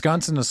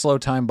Ensconced in a slow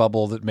time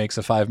bubble that makes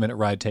a 5-minute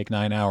ride take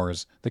 9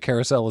 hours, the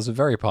carousel is a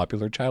very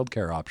popular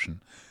childcare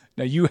option.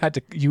 Now, you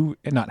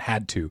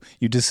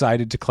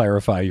decided to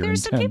clarify your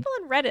There's intent. some people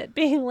in Reddit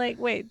being like,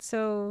 wait,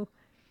 so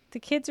the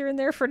kids are in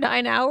there for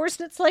 9 hours?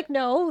 And it's like,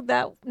 no.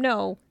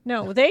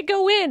 They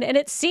go in, and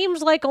it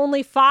seems like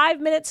only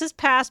 5 minutes has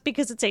passed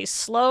because it's a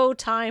slow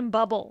time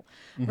bubble,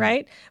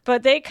 right?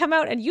 But they come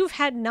out, and you've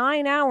had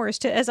 9 hours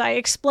to, as I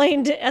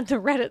explained at the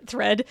Reddit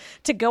thread,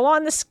 to go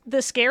on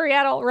the scary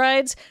adult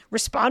rides,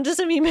 respond to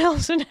some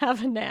emails, and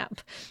have a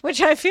nap,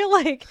 which I feel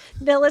like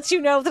that lets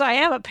you know that I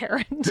am a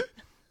parent.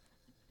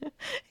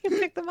 You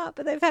pick them up,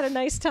 and they've had a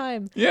nice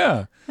time.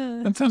 Yeah,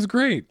 that sounds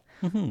great.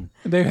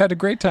 Mm-hmm. They've had a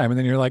great time, and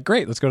then you're like,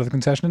 great, let's go to the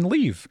concession and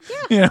leave.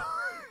 Yeah.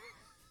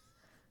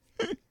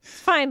 It's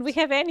fine. We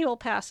have annual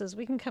passes.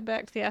 We can come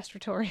back to the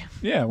Astrotorium.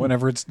 Yeah,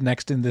 whenever it's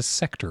next in this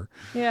sector.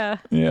 Yeah.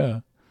 Yeah.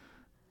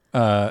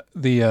 I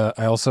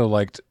also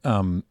liked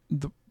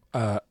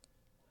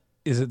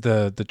is it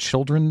the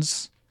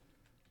children's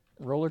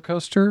roller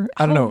coaster?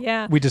 I don't know.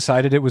 Yeah. We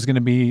decided it was going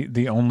to be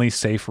the only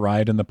safe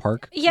ride in the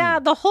park. Yeah,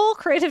 the whole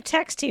creative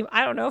text team,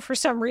 I don't know, for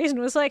some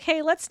reason was like,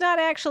 hey, let's not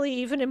actually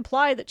even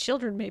imply that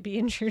children may be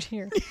injured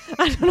here.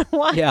 I don't know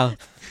why. Yeah.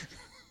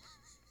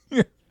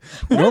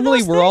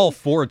 Normally we're all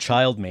for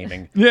child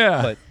maiming.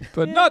 Yeah,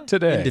 but not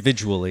today.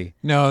 Individually.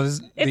 No, It's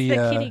the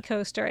kiddie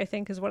coaster, I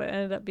think, is what it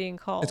ended up being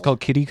called. It's called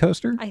Kiddie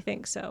Coaster? I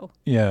think so.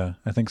 Yeah,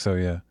 I think so,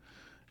 yeah.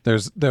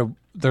 There's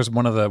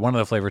one of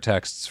the flavor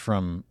texts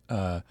from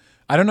I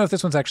don't know if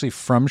this one's actually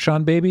from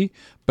Sean Baby,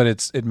 but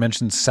it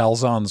mentions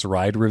Salzon's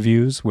ride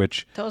reviews,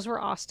 which Those were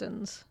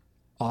Austin's.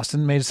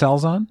 Austin made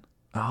Salzon?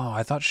 Oh,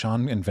 I thought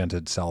Sean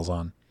invented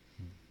Salzon.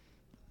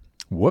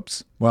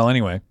 Whoops. Well,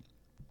 anyway.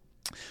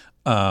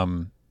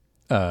 The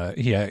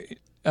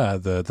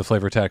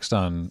flavor text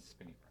on.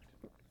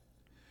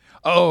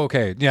 Oh,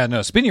 okay. Yeah,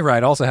 no. Spinny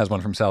Ride also has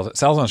one from Salzon.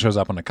 Salzon shows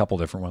up on a couple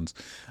different ones,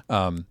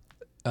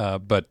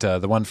 but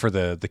the one for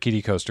the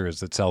kiddie coaster is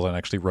that Salzon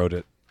actually wrote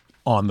it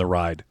on the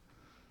ride.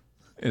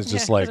 It's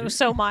just like it was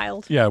so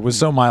mild. Yeah, it was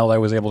so mild. I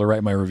was able to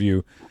write my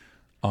review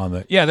on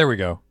the. Yeah, there we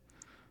go.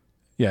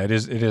 Yeah, it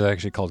is. It is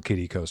actually called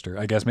Kiddie Coaster.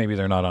 I guess maybe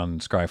they're not on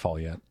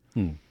Scryfall yet.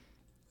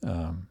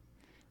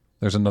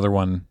 There's another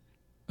one.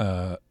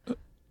 On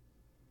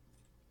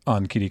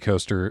Kiddie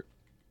Coaster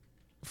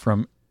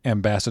from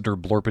Ambassador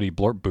Blorpity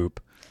Blorp Boop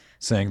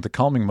saying the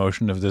calming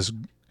motion of this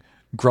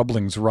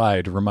Grubling's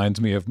ride reminds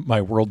me of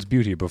my world's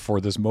beauty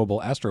before this mobile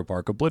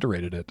astropark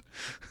obliterated it.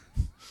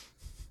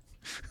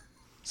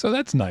 So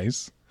that's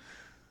nice.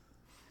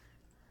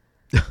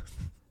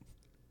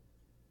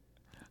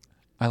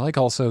 I like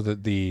also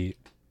that the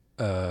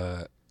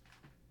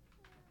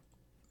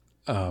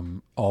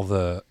all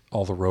the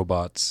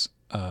robots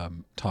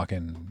talk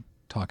in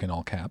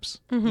all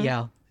caps.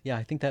 Yeah. Yeah,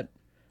 I think that,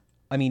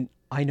 I mean,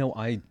 I know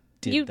I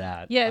did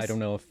that. Yes, I don't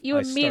know if you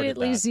I started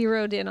immediately that.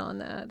 zeroed in on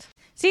that.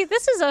 See,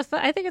 this is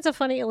I think it's a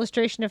funny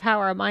illustration of how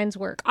our minds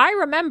work. I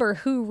remember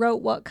who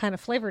wrote what kind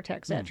of flavor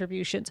text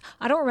attributions.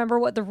 I don't remember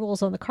what the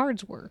rules on the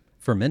cards were.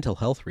 For mental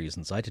health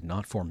reasons, I did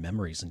not form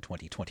memories in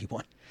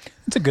 2021.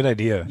 It's a good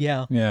idea.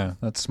 Yeah. Yeah,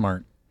 that's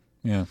smart.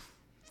 Yeah.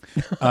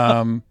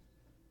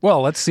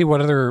 Well, let's see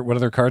what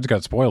other cards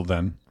got spoiled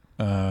then.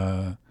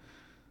 Let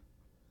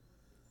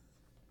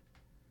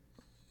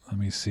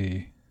me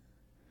see.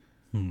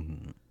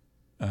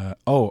 I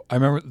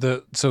remember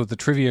the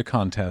trivia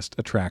contest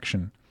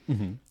attraction.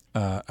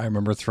 I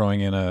remember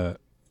throwing in a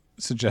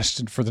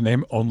suggestion for the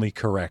name Only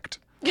Correct,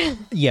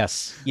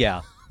 Yes.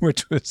 Yeah.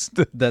 which was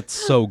That's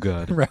so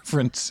good.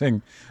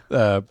 referencing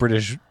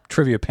British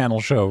trivia panel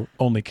show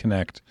Only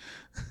Connect.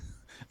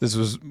 This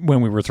was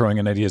when we were throwing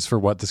in ideas for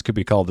what this could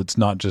be called. It's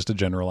not just a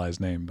generalized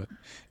name, but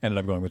ended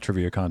up going with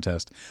trivia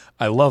contest.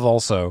 I love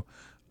also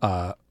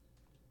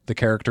the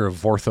character of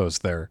Vorthos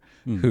there,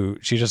 who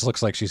she just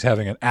looks like she's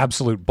having an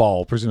absolute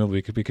ball,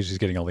 presumably because she's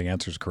getting all the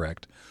answers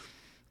correct.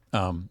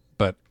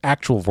 But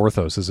actual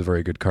Vorthos is a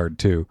very good card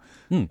too.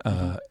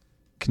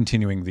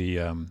 Continuing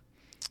the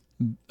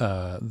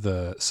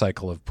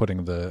cycle of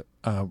putting the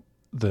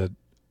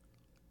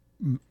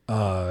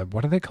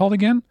what are they called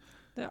again?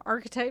 The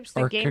archetypes,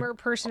 the gamer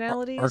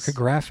personalities.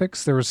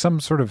 Archographics. There was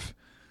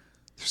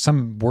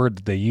some word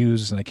that they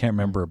used, and I can't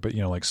remember, but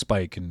like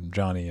Spike and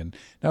Johnny, and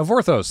now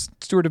Vorthos,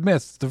 Steward of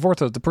Myth, the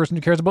Vorthos, the person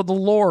who cares about the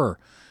lore.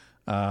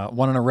 1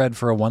 and a red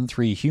for a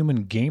 1/3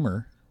 human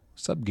gamer,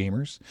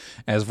 sub-gamers.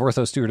 As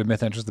Vorthos, Steward of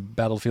Myth enters the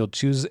battlefield,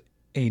 choose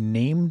a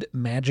named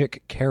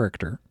magic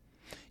character.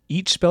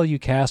 Each spell you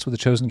cast with a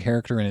chosen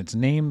character in its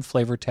name,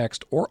 flavor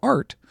text, or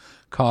art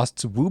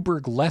costs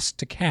Wooburg less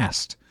to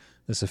cast.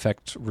 This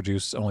effect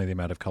reduces only the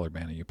amount of colored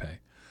mana you pay.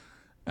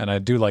 And I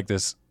do like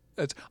this.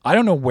 I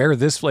don't know where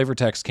this flavor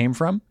text came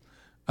from,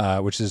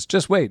 which is,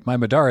 just wait, my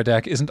Madara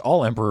deck isn't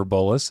all Emperor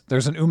Bolus.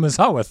 There's an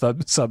Umezawa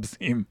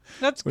sub-theme,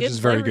 That's which good is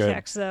very flavor good.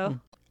 text, though.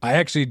 I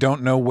actually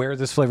don't know where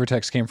this flavor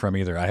text came from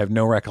either. I have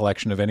no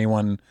recollection of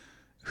anyone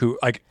who,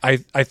 I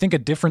think a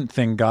different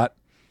thing got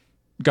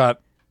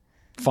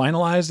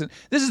finalized.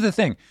 This is the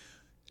thing.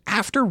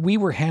 After we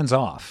were hands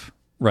off,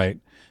 right?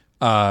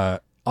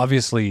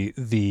 Obviously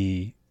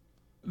the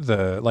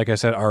like I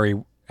said,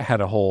 Ari had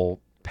a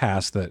whole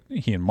pass that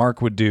he and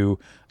Mark would do,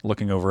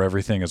 looking over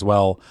everything as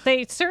well.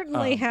 They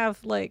certainly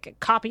have like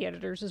copy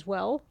editors as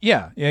well.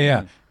 Yeah.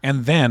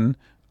 And then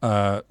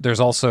there's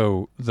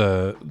also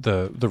the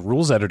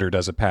rules editor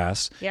does a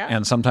pass, Yeah.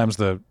 and sometimes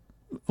the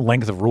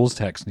length of rules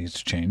text needs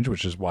to change,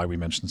 which is why we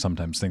mentioned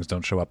sometimes things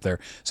don't show up there.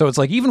 So it's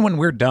like even when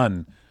we're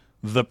done,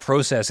 the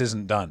process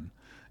isn't done,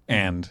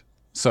 and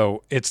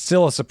so it's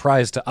still a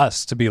surprise to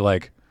us to be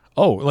like,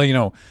 oh,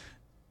 well,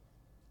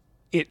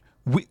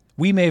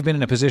 we may have been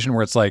in a position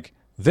where it's like,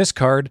 this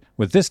card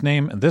with this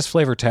name and this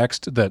flavor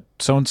text that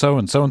so-and-so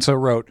and so-and-so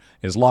wrote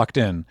is locked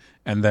in.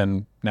 And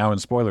then now in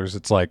spoilers,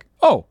 it's like,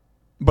 oh,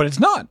 but it's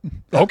not.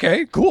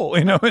 Okay, cool.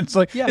 It's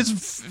like,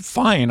 it's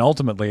fine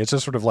ultimately. It's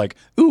just sort of like,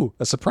 ooh,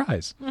 a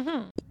surprise.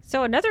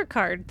 So another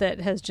card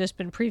that has just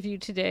been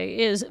previewed today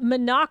is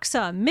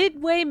Minoxa,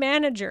 Midway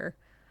Manager.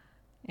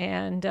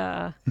 And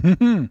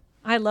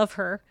I love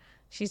her.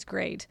 She's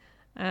great.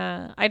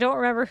 I don't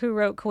remember who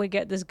wrote Can We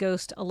Get This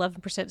Ghost 11%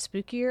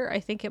 Spookier?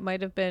 I think it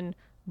might have been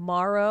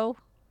Morrow.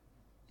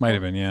 Might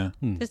have been, yeah.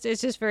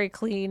 It's just very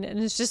clean, and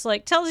it's just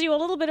like tells you a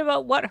little bit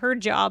about what her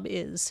job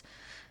is.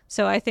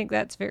 So I think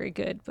that's very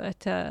good.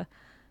 But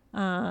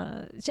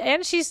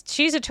and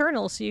she's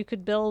eternal, so you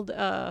could build.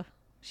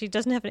 She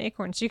doesn't have an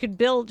acorn, so you could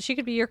build. She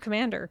could be your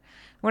commander.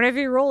 Whenever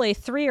you roll a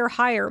 3 or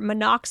higher,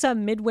 Minoxa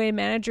Midway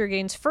Manager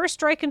gains first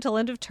strike until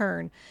end of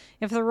turn.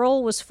 If the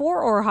roll was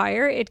 4 or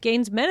higher, it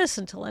gains menace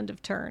until end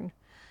of turn.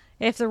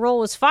 If the roll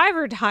was 5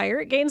 or higher,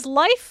 it gains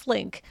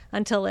lifelink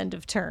until end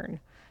of turn.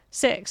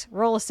 6.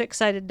 Roll a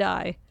 6-sided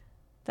die.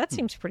 That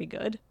seems pretty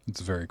good.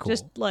 It's very cool.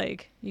 Just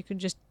like you can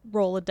just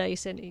roll a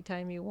dice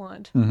anytime you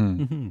want.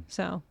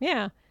 So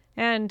yeah,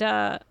 and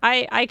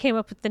I came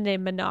up with the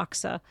name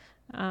Minoxa,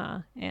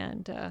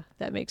 and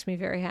that makes me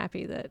very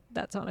happy that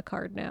that's on a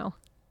card now.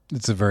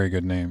 It's a very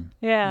good name.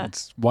 Yeah.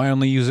 It's why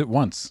only use it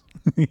once.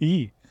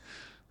 Where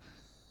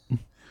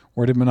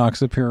did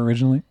Minoxa appear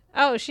originally?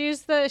 Oh,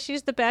 she's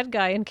the bad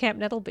guy in Camp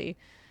Nettleby.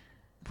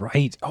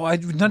 Right. Oh,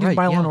 not even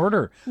by Law and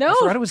Order. No. I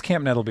forgot it was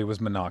Camp Nettleby was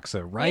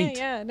Minoxa. Right.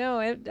 Yeah.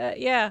 No.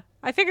 Yeah.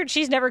 I figured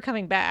she's never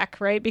coming back,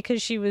 right?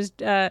 Because she was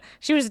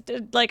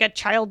like a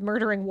child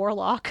murdering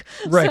warlock.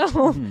 Right.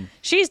 So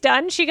she's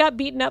done. She got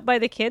beaten up by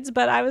the kids,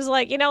 but I was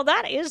like,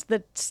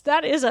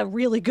 that is a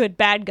really good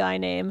bad guy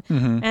name,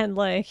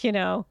 and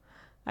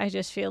I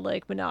just feel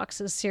like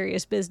Minoxa's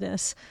serious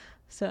business.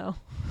 So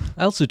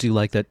I also do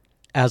like that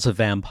as a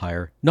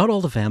vampire, not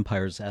all the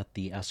vampires at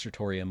the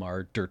Astratorium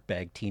are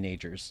dirtbag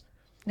teenagers.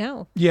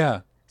 no,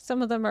 Yeah.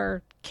 some of them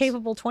are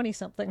capable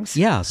 20-somethings.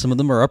 Yeah, some of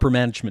them are upper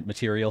management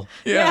material.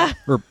 Yeah.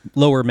 Or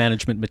lower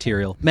management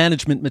material.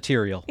 Management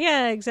material.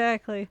 Yeah.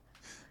 Exactly.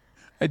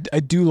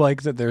 I do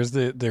like that there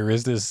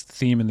is this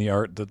theme in the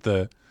art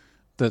that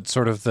that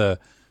sort of the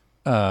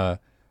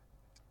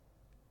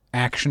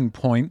action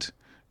point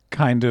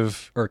kind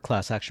of. Or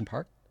class action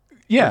part.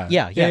 Yeah.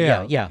 Yeah.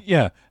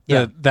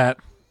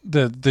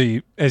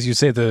 The as you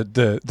say,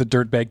 the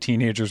dirtbag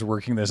teenagers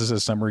working this as a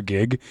summer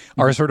gig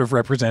are sort of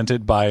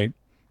represented by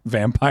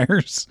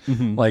vampires,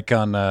 like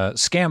on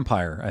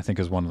Scampire, I think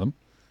is one of them.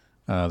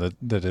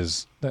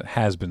 That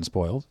has been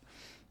spoiled.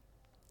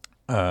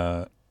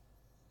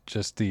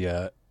 Just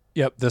the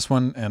this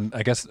one, and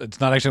I guess it's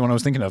not actually what I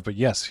was thinking of, but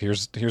yes,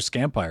 here's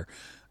Scampire.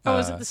 Oh,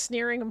 is it the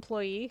sneering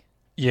employee?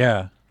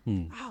 Yeah.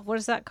 Oh, what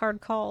is that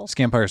card called?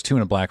 Scampire is 2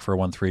 and a black for a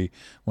 1/3.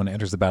 When it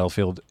enters the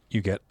battlefield,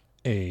 you get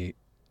a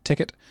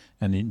ticket,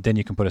 and then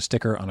you can put a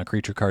sticker on a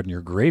creature card in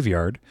your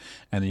graveyard,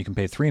 and then you can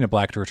pay 3 and a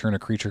black to return a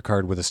creature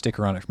card with a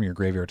sticker on it from your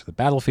graveyard to the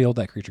battlefield.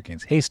 That creature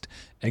gains haste.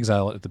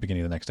 Exile it at the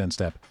beginning of the next end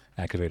step.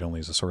 Activate only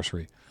as a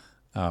sorcery.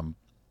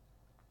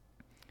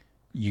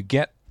 You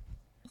get,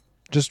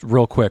 just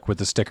real quick with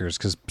the stickers,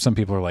 because some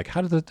people are like,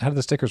 how do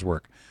the stickers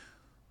work?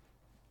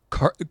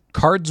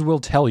 Cards will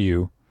tell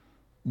you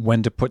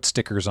when to put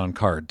stickers on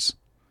cards,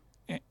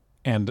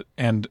 and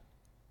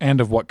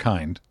of what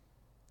kind,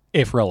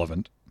 if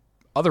relevant.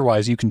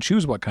 Otherwise, you can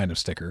choose what kind of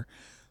sticker.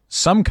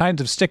 Some kinds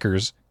of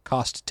stickers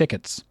cost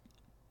tickets.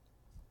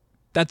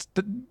 That's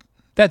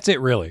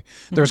it, really.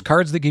 There's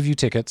cards that give you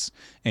tickets,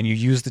 and you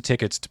use the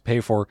tickets to pay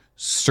for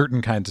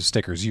certain kinds of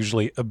stickers,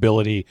 usually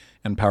ability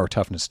and power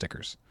toughness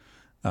stickers.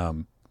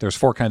 There's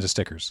 4 kinds of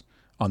stickers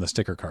on the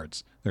sticker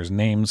cards. There's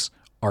names,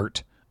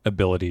 art,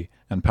 ability,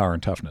 and power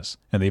and toughness.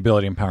 And the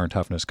ability and power and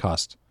toughness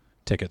cost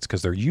tickets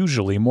because they're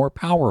usually more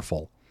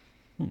powerful.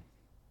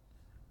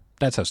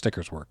 That's how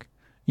stickers work.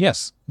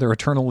 Yes, they're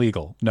eternal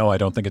legal. No, I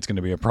don't think it's going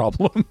to be a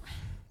problem.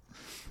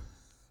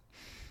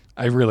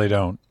 I really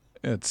don't.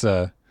 It's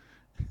I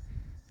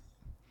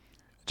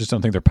just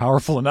don't think they're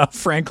powerful enough,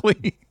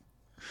 frankly.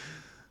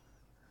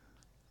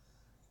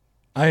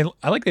 I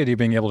like the idea of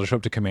being able to show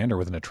up to Commander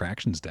with an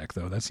attractions deck,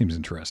 though. That seems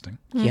interesting.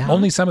 Yeah.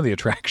 Only some of the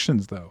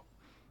attractions, though.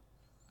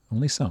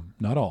 Only some,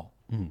 not all.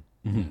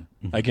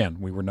 Again,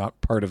 we were not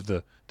part of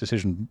the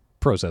decision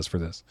process for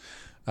this.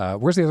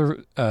 Where's the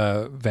other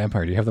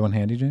vampire? Do you have the one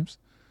handy, James?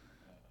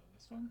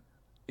 This one?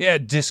 Yeah,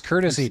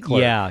 discourtesy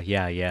clerk.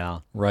 Yeah.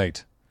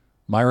 Right.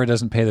 Myra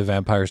doesn't pay the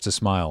vampires to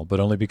smile, but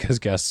only because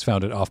guests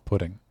found it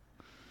off-putting.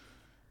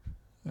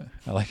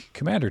 I like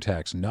commander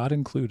tax, not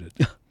included.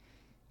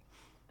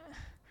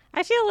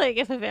 I feel like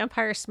if a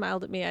vampire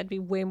smiled at me, I'd be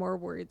way more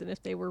worried than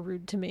if they were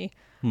rude to me.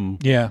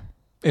 Yeah.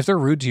 If they're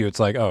rude to you, it's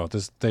like, oh,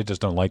 they just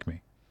don't like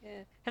me.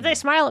 Yeah. If they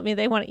smile at me,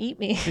 they want to eat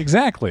me.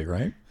 Exactly,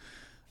 right?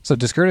 So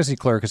discourtesy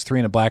clerk is 3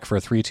 and a black for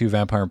a 3/2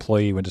 vampire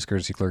employee. When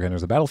discourtesy clerk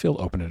enters the battlefield,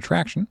 open an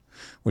attraction,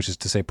 which is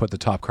to say put the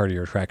top card of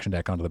your attraction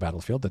deck onto the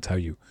battlefield. That's how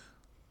you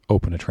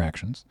open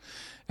attractions.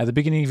 At the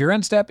beginning of your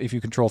end step, if you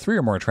control 3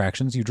 or more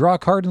attractions, you draw a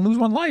card and lose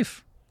 1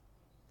 life.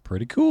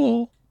 Pretty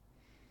cool.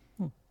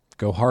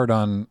 Go hard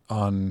on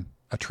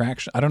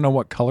attraction. I don't know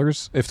what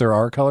colors, if there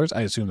are colors.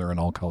 I assume they're in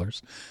all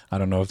colors. I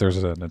don't know if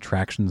there's an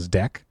attractions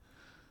deck.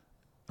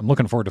 I'm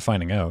looking forward to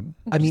finding out.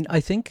 I mean, I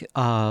think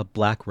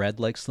Black Red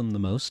likes them the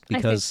most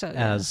because so,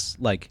 yeah. as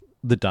like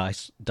the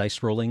dice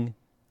rolling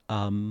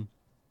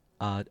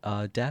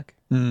deck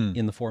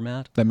in the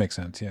format, That makes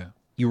sense, yeah.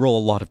 you roll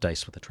a lot of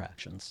dice with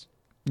attractions.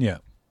 Yeah.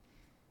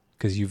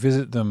 Because you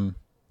visit them.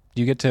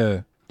 Do you get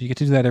to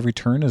do that every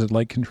turn? Is it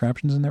like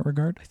contraptions in that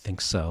regard? I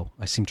think so.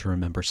 I seem to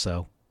remember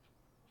so.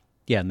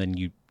 Yeah, and then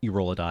you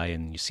roll a die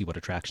and you see what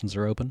attractions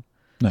are open.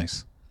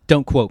 Nice.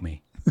 Don't quote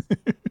me.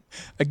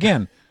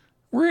 Again,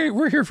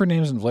 we're here for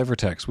names and flavor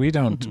text. We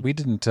don't we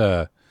didn't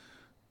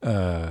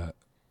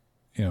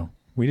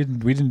we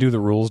didn't do the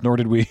rules, nor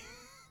did we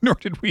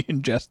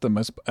ingest them,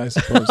 I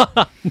suppose.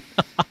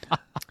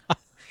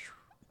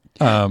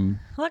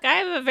 Look, I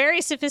have a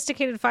very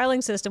sophisticated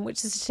filing system,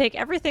 which is to take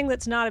everything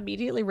that's not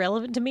immediately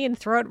relevant to me and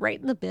throw it right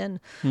in the bin.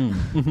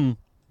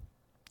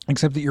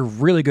 Except that you're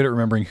really good at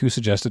remembering who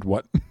suggested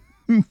what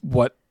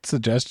what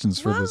suggestions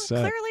for this set.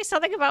 Clearly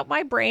something about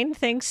my brain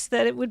thinks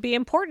that it would be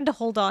important to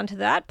hold on to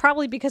that,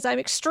 probably because I'm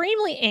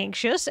extremely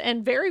anxious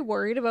and very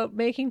worried about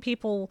making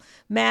people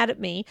mad at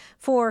me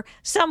for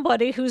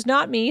somebody who's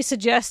not me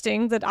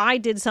suggesting that I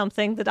did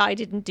something that I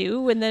didn't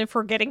do, and then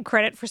for getting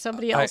credit for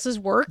somebody else's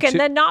work and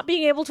then not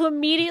being able to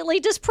immediately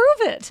disprove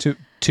it.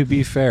 To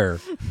be fair,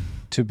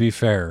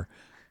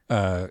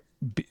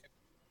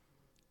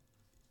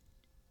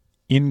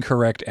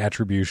 incorrect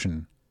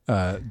attribution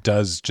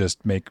does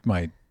just make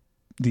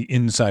the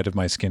inside of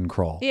my skin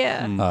crawl.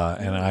 Yeah. And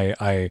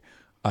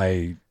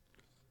I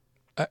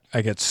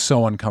get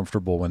so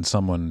uncomfortable when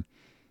someone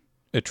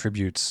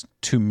attributes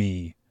to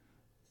me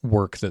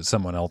work that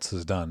someone else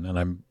has done,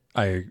 and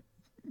I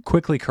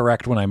quickly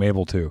correct when I'm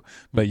able to.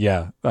 But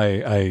yeah,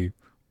 I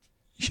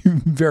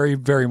very,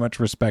 very much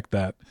respect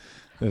that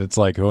it's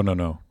like, oh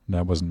no,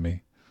 that wasn't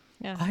me.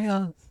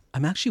 Yeah.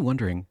 I'm actually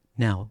wondering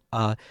now.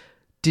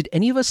 Did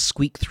any of us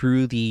squeak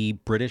through the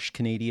British,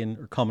 Canadian,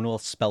 or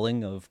Commonwealth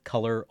spelling of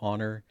color,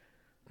 honor,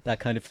 that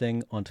kind of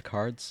thing onto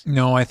cards?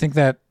 No, I think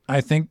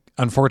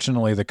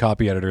unfortunately the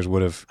copy editors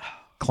would have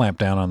clamped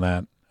down on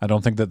that. I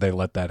don't think that they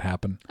let that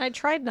happen. I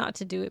tried not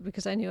to do it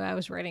because I knew I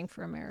was writing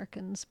for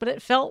Americans, but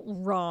it felt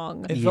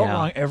wrong. It felt Yeah.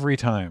 wrong every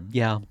time.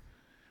 Yeah.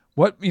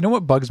 You know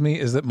what bugs me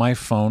is that my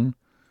phone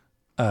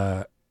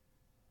puts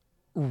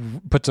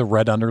a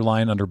red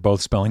underline under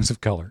both spellings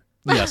of color.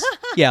 Yes.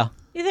 Yeah.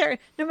 Either,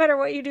 no matter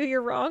what you do,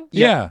 you're wrong.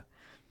 Yeah.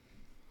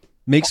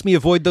 Makes me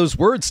avoid those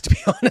words, to be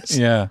honest.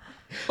 Yeah.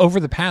 Over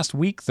the past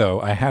week, though,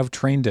 I have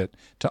trained it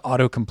to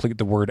autocomplete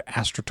the word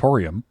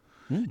astrotorium.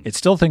 It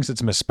still thinks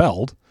it's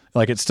misspelled.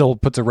 Like, it still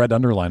puts a red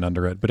underline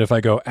under it. But if I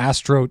go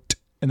astro,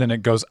 and then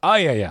it goes,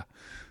 yeah.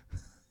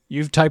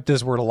 You've typed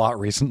this word a lot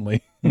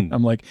recently.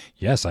 I'm like,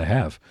 yes, I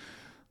have.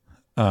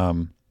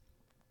 I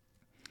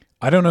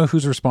don't know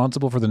who's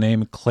responsible for the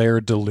name Claire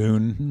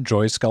DeLune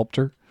Joy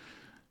Sculptor.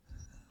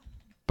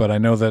 But I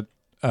know that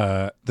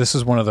this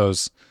is one of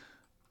those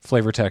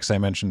flavor texts I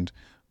mentioned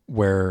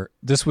where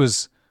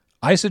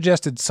I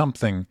suggested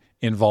something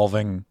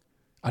involving,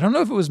 I don't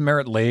know if it was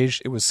Merit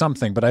Lage, it was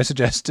something, but I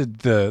suggested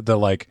the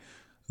like,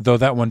 though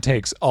that one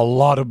takes a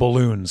lot of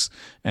balloons,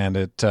 and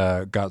it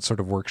got sort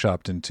of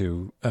workshopped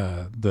into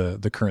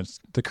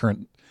the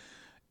current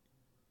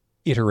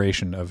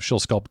iteration of She'll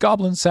Sculpt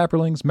Goblins,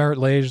 Saprolings, Merit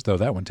Lage, though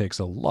that one takes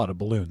a lot of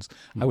balloons.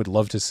 I would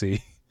love to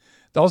see.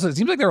 Also, it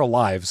seems like they're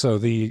alive, so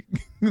the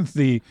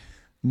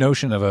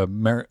notion of a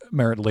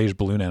Merit Lage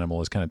balloon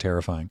animal is kind of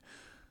terrifying.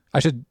 I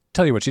should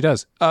tell you what she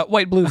does.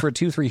 White-blue for a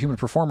 2/3 human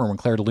performer. When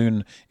Claire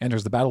DeLune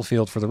enters the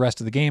battlefield for the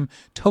rest of the game,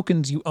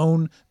 tokens you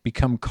own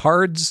become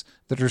cards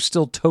that are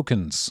still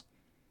tokens.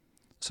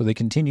 So they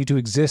continue to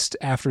exist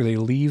after they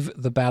leave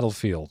the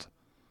battlefield.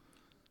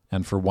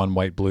 And for 1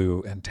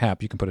 white-blue and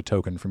tap, you can put a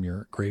token from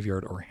your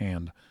graveyard or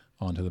hand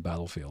onto the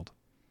battlefield.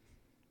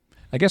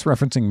 I guess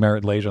referencing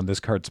Merit Lage on this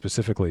card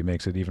specifically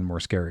makes it even more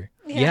scary.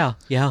 Yeah.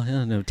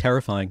 No,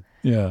 terrifying.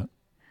 Yeah.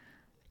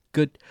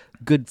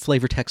 Good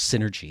flavor text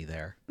synergy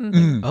there.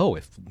 Mm-hmm. Oh,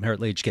 if Merit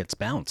Lage gets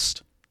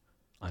bounced,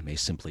 I may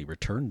simply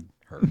return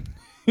her.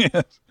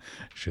 Yes.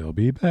 She'll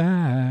be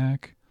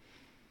back.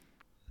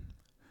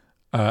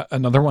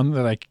 Another one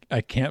that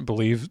I can't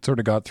believe sort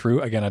of got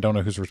through. Again, I don't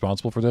know who's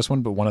responsible for this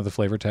one, but one of the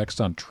flavor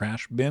texts on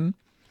Trash Bin,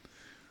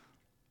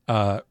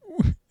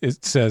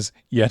 it says,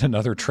 yet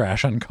another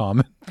trash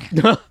uncommon.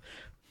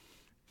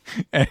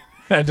 and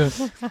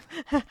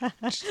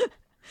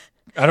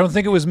I don't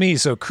think it was me,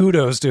 so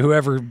kudos to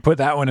whoever put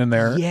that one in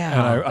there. Yeah.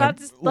 And I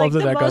That's love like that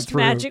the that got most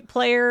through. Magic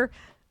player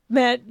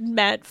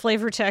met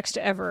flavor text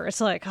ever.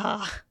 It's like,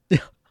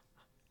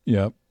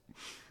 Yep.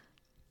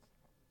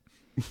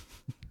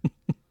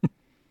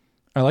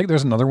 I like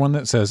there's another one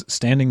that says,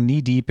 standing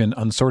knee-deep in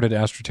unsorted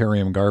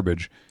Astrotarium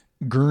garbage,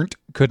 Gurnt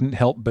couldn't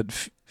help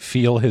but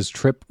feel his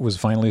trip was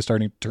finally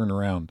starting to turn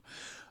around.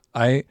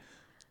 I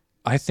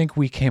think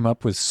we came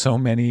up with so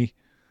many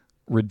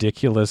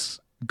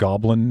ridiculous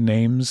goblin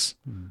names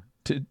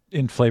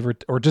in flavor,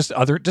 or just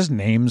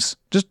names,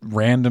 just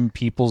random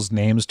people's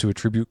names to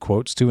attribute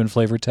quotes to in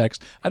flavor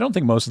text. I don't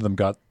think most of them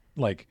got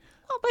like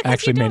because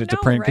actually you made don't it to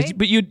know, print, right?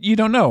 but you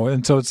don't know,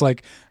 and so it's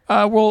like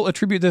we'll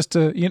attribute this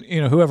to you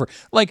know whoever.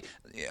 Like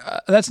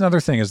that's another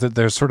thing is that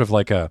there's sort of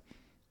like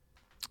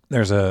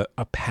there's a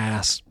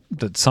pass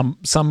that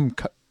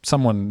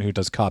someone who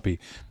does copy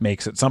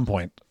makes at some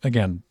point,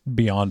 again,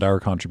 beyond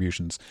our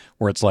contributions,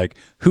 where it's like,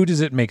 who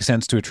does it make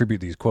sense to attribute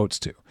these quotes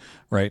to,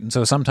 right? And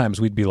so sometimes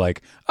we'd be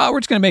like, we're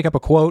just going to make up a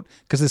quote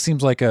because this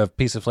seems like a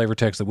piece of flavor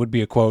text that would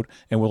be a quote,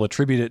 and we'll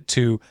attribute it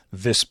to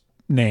this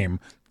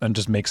name and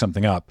just make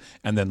something up.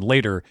 And then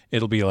later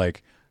it'll be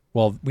like,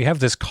 well, we have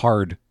this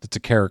card that's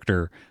a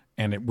character,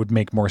 and it would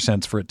make more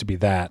sense for it to be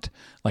that.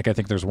 Like, I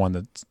think there's one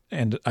that's,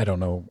 and I don't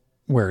know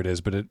where it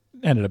is, but it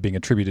ended up being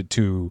attributed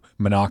to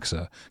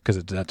Monoxa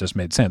because that just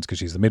made sense because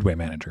she's the Midway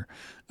manager.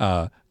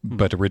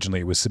 But originally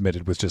it was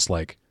submitted with just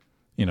like,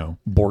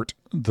 Bort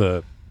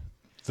the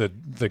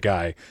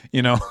guy,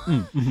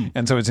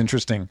 And so it's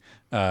interesting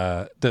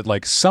that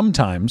like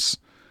sometimes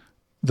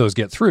those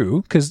get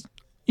through because,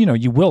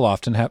 you will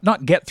often have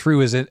not get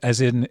through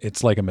as in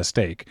it's like a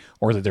mistake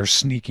or that they're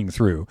sneaking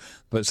through,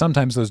 but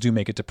sometimes those do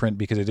make it to print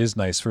because it is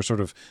nice for sort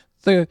of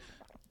to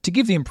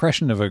give the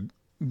impression of a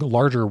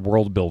larger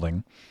world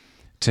building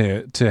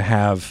to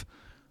have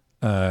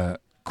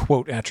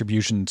quote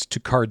attributions to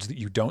cards that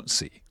you don't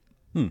see.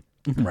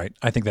 Mm-hmm. Right.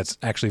 I think that's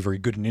actually very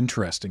good and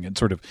interesting. It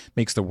sort of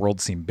makes the world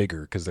seem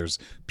bigger because there's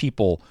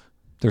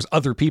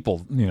other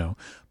people,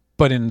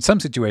 but in some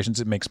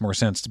situations it makes more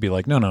sense to be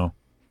like, no,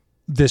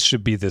 this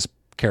should be this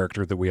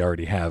character that we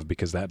already have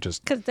because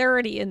they're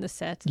already in the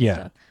set. And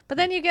stuff. But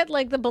then you get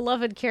like the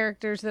beloved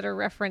characters that are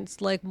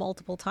referenced like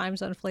multiple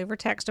times on flavor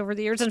text over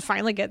the years and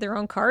finally get their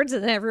own cards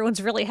and then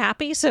everyone's really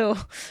happy. So,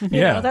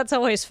 that's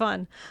always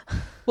fun.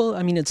 Well,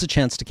 I mean, it's a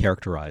chance to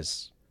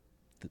characterize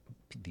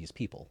these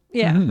people.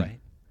 Yeah. Mm-hmm. Right.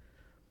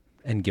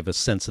 And give a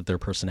sense of their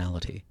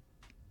personality.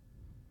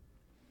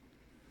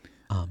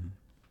 I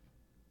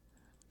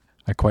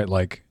quite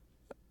like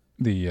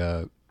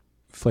the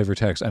flavor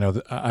text. I know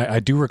that I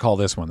do recall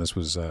this one. This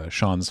was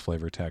Sean's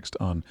flavor text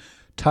on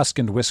Tusk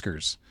and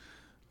Whiskers,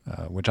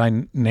 which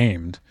I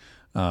named.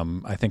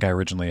 I think I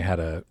originally had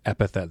a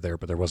epithet there,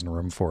 but there wasn't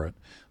room for it.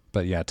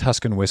 But yeah,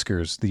 Tuscan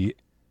Whiskers, the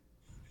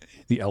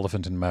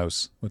elephant and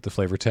mouse with the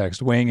flavor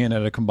text, weighing in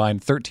at a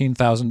combined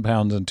 13,000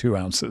 pounds and 2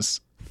 ounces.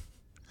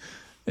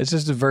 It's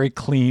just a very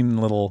clean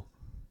little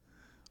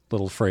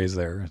phrase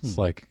there. It's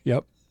like,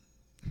 yep,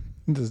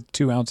 there's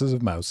 2 ounces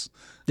of mouse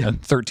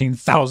and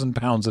 13,000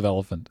 pounds of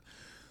elephant.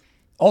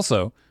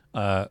 Also,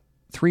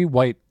 3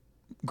 white,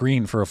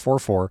 green for a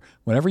 4/4.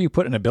 Whenever you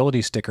put an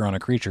ability sticker on a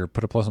creature,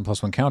 put a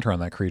 +1/+1 counter on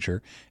that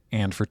creature,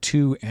 and for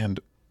 2 and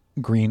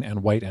green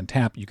and white and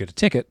tap, you get a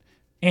ticket,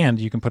 and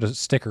you can put a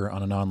sticker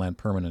on a non-land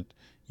permanent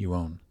you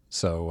own.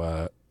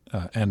 So,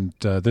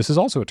 this is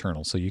also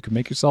Eternal, so you can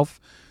make yourself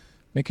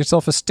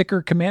a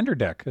sticker commander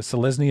deck, a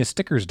Selesnya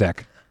stickers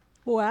deck.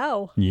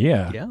 Wow.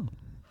 Yeah.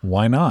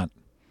 Why not?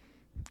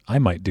 I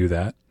might do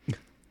that.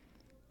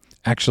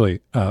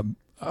 Actually,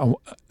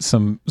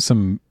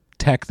 some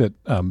tech that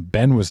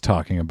Ben was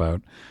talking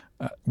about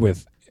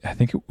with, I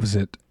think was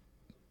it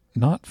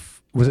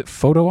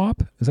Photo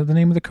Op? Is that the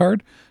name of the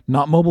card?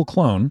 Not Mobile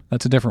Clone.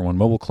 That's a different one.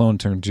 Mobile Clone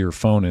turns your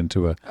phone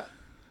into a...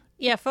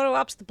 Yeah, Photo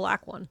Op's the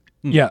black one.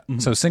 Yeah,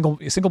 so single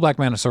black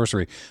mana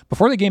sorcery.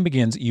 Before the game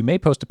begins, you may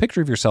post a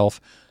picture of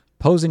yourself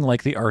posing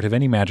like the art of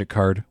any magic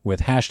card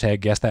with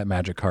hashtag guess that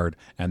magic card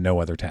and no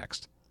other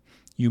text.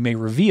 You may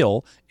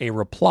reveal a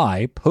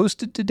reply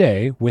posted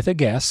today with a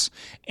guess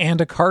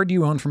and a card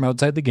you own from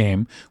outside the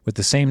game with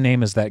the same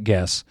name as that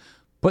guess.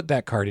 Put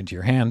that card into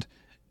your hand,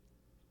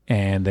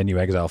 and then you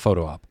exile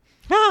Photo Op.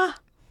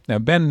 Now,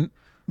 Ben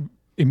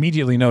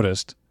immediately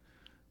noticed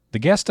the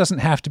guess doesn't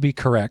have to be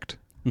correct.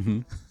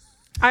 Mm-hmm.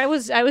 I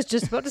was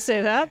just about to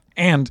say that.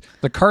 And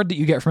the card that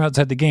you get from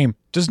outside the game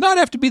does not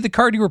have to be the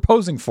card you were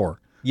posing for.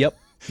 Yep.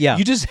 Yeah.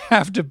 You just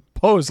have to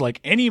pose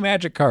like any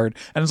magic card,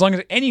 and as long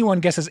as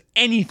anyone guesses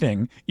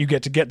anything, you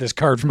get to get this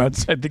card from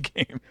outside the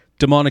game.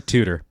 Demonic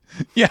Tutor.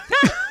 Yeah.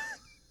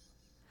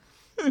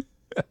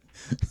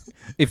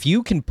 If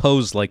you can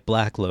pose like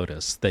Black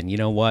Lotus, then you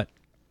know what?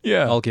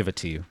 Yeah. I'll give it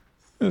to you.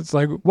 It's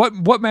like,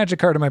 what magic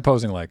card am I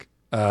posing like?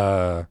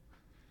 I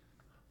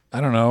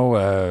don't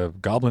know,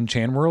 Goblin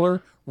Chain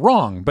Whirler?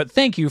 Wrong, but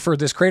thank you for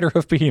this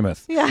Craterhoof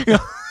Behemoth. Yeah.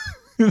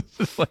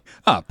 It's like,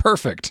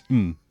 perfect.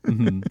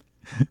 Mm-hmm.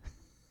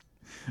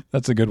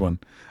 That's a good one.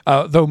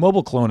 Though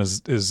Mobile Clone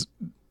is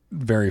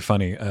very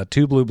funny.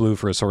 2 blue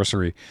for a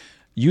sorcery.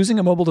 Using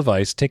a mobile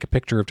device, take a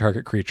picture of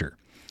target creature.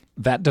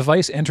 That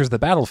device enters the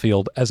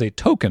battlefield as a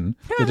token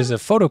that is a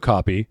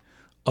photocopy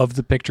of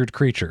the pictured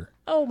creature.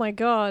 Oh my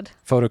god.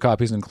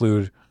 Photocopies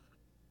include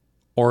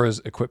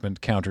auras,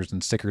 equipment, counters,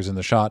 and stickers in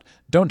the shot.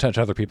 Don't touch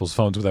other people's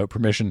phones without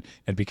permission,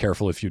 and be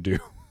careful if you do.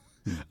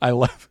 I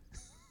love...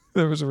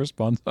 There was a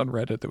response on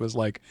Reddit that was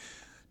like,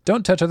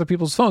 don't touch other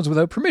people's phones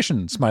without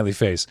permission, smiley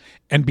face.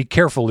 And be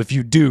careful if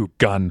you do,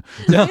 gun.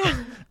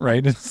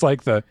 Right? It's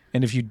like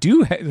and if you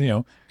do,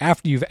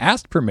 after you've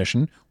asked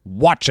permission,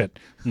 watch it.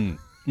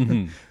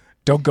 Mm-hmm.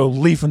 Don't go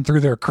leafing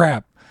through their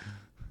crap.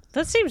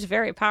 That seems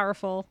very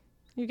powerful.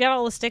 You get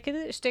all the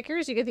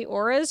stickers, you get the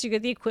auras, you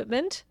get the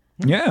equipment.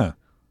 Yeah.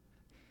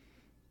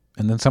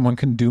 And then someone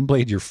can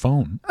Doomblade your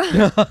phone.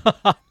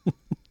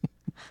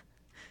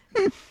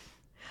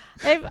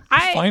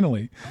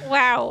 Finally.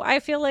 Wow, I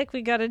feel like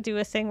we got to do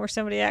a thing where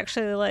somebody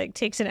actually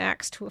takes an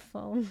axe to a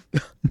phone.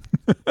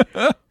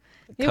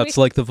 Cuts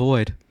like the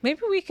void.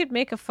 Maybe we could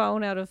make a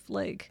phone out of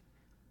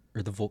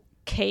Or the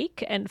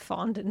cake and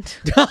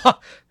fondant.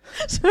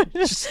 So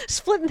just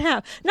split in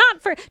half.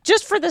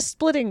 Just for the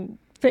splitting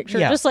picture.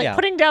 Yeah, just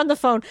putting down the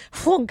phone,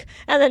 whunk,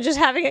 and then just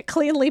having it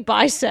cleanly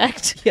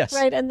bisect. Yes.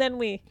 Right, and then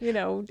we,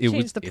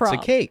 change the prop.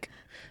 It's a cake.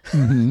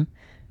 Mm-hmm.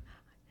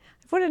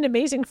 What an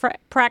amazing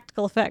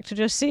practical effect to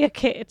just see a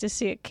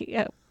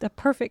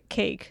perfect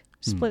cake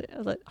split.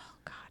 Oh God!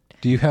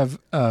 Do you have,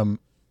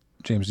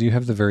 James? Do you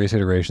have the various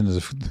iterations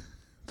of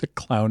the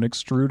clown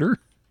extruder?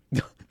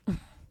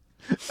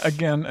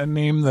 Again, a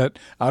name that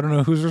I don't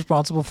know who's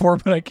responsible for,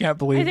 but I can't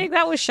believe. I think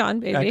that was Sean,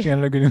 baby. I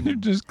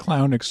can't. Just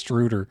clown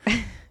extruder.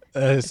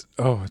 It's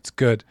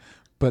good,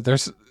 but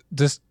there's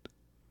this.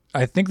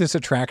 I think this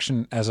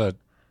attraction as a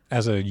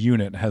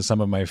unit has some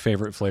of my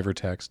favorite flavor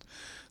text.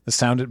 The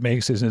sound it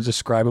makes is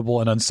indescribable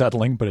and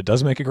unsettling, but it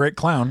does make a great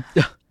clown.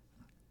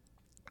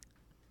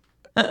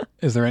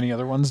 Is there any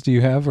other ones? Do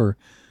you have or?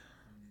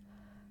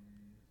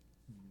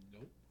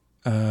 Nope.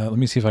 Let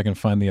me see if I can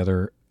find the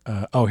other.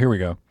 Here we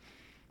go.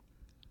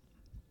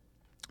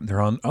 They're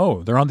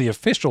on the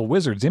official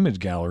Wizards image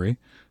gallery.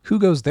 Who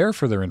goes there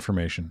for their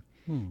information?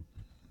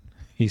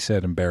 He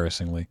said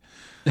embarrassingly.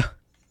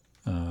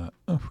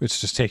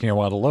 It's just taking a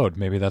while to load.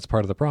 Maybe that's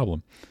part of the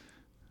problem.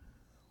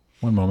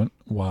 One moment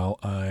while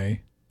I...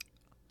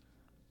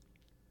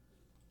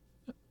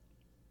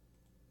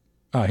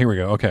 here we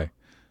go. Okay.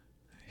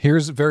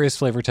 Here's various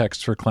flavor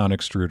texts for Clown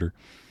Extruder.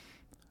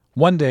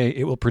 One day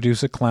it will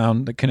produce a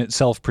clown that can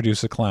itself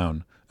produce a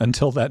clown.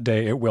 Until that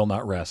day, it will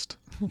not rest.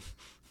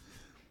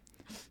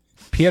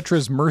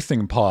 Pietra's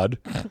Mirthing Pod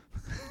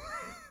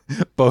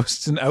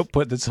boasts an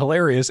output that's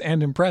hilarious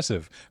and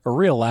impressive. A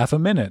real laugh a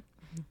minute.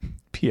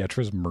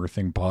 Pietra's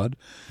Mirthing Pod.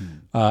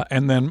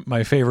 And then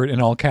my favorite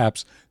in all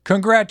caps,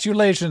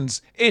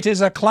 congratulations, it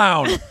is a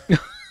clown.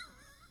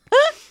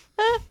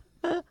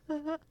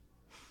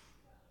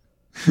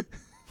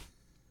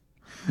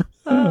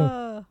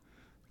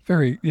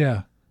 very,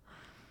 yeah.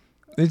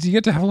 You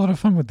get to have a lot of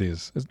fun with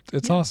these.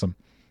 It's awesome.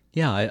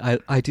 Yeah,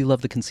 I do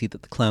love the conceit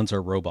that the clowns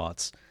are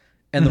robots,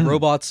 and the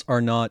robots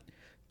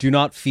do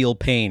not feel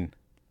pain.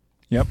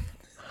 Yep.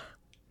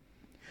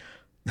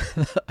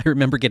 I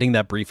remember getting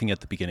that briefing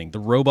at the beginning. The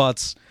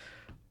robots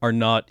are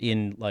not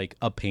in like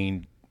a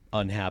pain,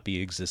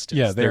 unhappy existence.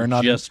 Yeah, they're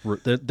not just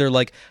they're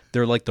like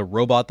the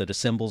robot that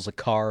assembles a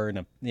car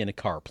in a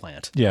car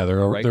plant. Yeah,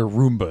 they're Right? they're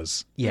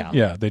Roombas. Yeah.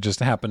 Yeah, they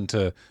just happen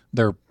to,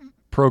 their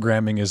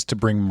programming is to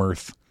bring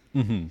mirth.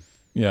 Mm-hmm.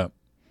 Yeah.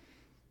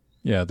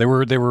 Yeah, they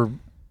were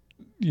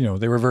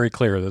very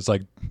clear. It's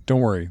like, don't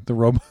worry, the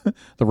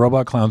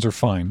robot clowns are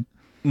fine.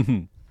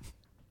 Mm-hmm.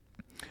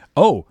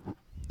 Oh,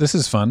 this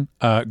is fun.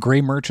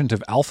 Gray Merchant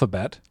of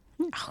Alphabet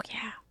Oh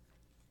yeah.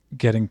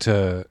 getting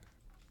to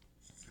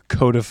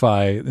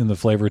codify in the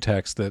flavor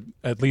text that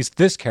at least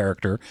this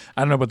character,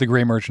 I don't know about the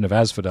Gray Merchant of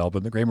Asphodel,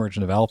 but the Gray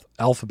Merchant of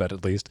Alphabet,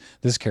 at least,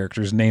 this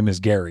character's name is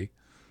Gary.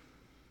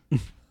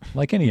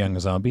 Like any young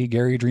zombie,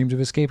 Gary dreams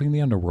of escaping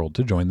the underworld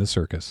to join the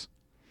circus.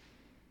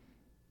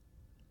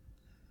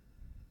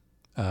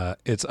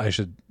 I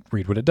should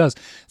read what it does.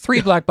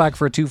 3 black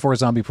for a 2/4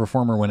 zombie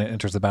performer. When it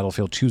enters the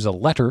battlefield, choose a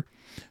letter.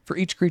 For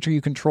each creature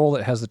you control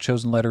that has the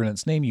chosen letter in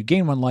its name, you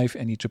gain 1 life,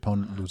 and each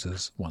opponent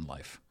loses 1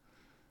 life.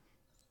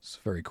 It's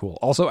very cool.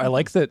 Also, I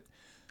like that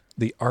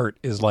the art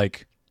is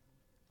like,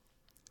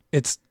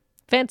 it's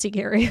Fancy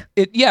Gary.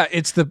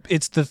 it's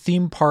the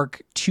theme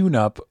park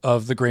tune-up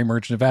of the Gray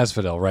Merchant of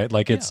Asphodel, right?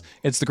 Like it's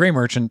the Gray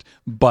Merchant,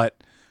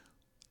 but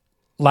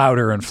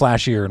louder and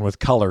flashier and with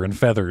color and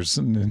feathers,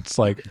 and it's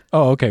like,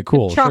 oh, okay,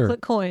 cool, Chocolate sure.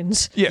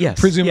 coins. Yeah, Yes,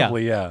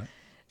 presumably, yeah.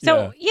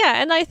 So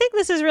yeah, and I think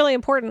this is really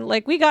important.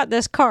 Like we got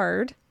this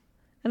card,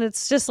 and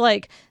it's just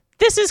like,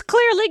 this is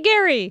clearly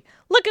Gary.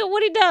 Look at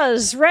what he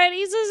does, right?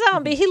 He's a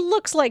zombie. He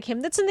looks like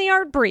him. That's in the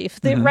art brief,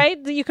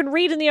 right? You can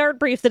read in the art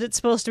brief that it's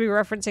supposed to be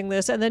referencing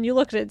this, and then you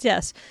look at it.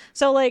 Yes,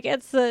 so like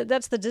that's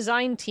the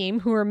design team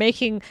who are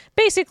making.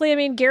 Basically, I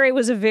mean, Gary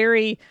was a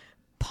very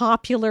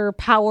popular,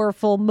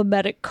 powerful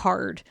mimetic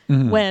card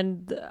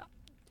when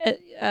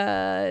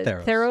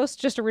Theros,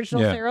 just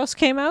original Yeah. Theros,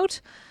 came out.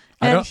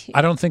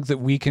 I don't think that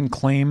we can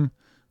claim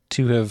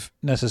to have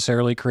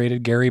necessarily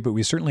created Gary, but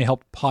we certainly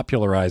helped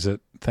popularize it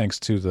thanks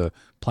to the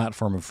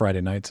platform of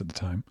Friday nights at the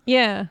time.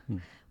 Yeah,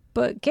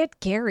 but get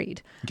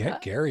Garried.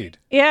 Get Garried.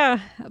 Yeah,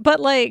 but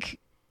like,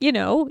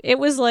 it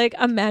was like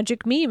a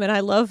magic meme, and I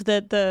love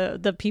that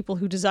the people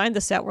who designed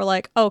the set were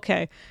like,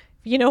 okay,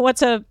 you know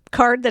what's a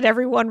card that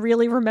everyone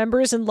really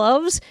remembers and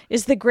loves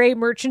is the Gray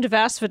Merchant of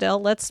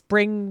Asphodel.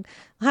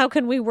 How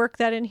can we work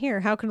that in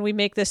here? How can we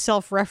make this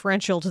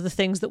self-referential to the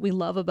things that we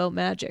love about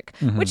magic?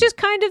 Which is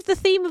kind of the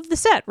theme of the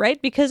set, right?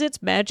 Because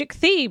it's magic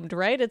themed,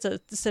 right? It's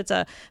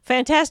a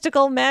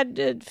fantastical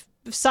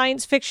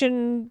science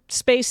fiction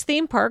space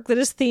theme park that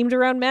is themed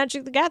around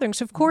Magic the Gathering.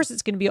 So of course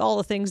it's going to be all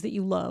the things that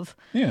you love.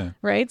 Yeah.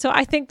 Right? So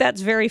I think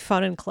that's very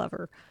fun and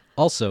clever.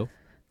 Also,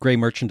 Gray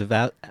Merchant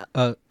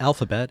of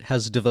Alphabet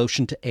has a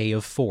devotion to A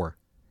of 4.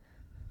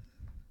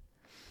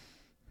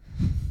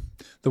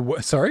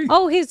 Sorry?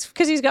 Oh,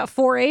 because he's got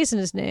 4 A's in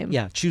his name.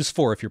 Yeah, choose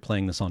 4 if you're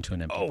playing this onto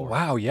an empty Oh, board.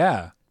 wow,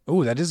 yeah.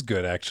 Oh, that is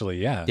good,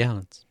 actually, yeah.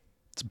 Yeah,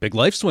 it's a big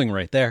life swing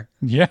right there.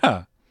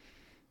 Yeah.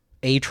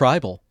 A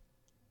tribal.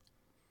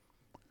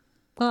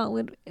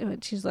 Well,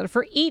 choose a letter.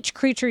 For each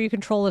creature you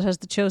control that has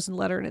the chosen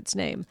letter in its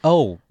name.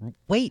 Oh,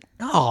 wait.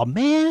 Oh,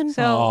 man.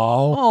 So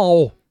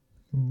Oh,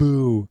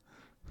 boo.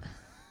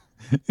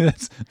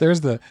 that's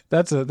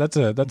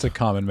a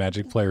common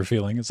Magic player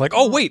feeling. It's like,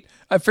 oh wait,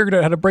 I figured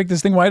out how to break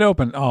this thing wide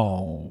open.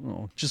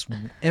 Oh, Just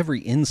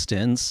every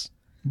instance.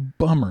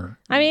 bummer.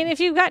 I mean, if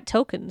you've got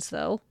tokens,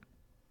 though.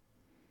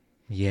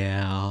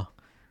 Yeah.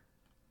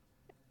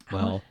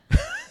 Well,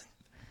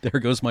 there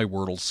goes my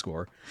Wordle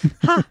score.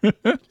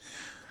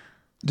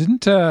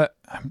 Didn't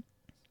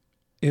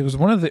it was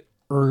one of the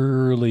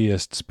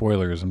earliest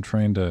spoilers. I'm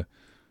trying to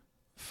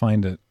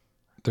find it.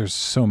 There's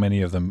so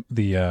many of them.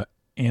 The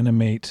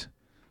animate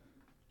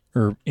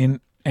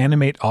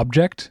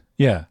object.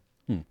 Yeah.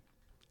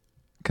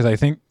 Because I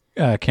think,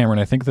 Cameron,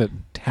 I think that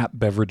tap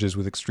beverages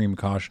with extreme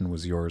caution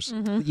was yours.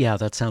 Yeah,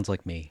 that sounds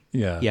like me.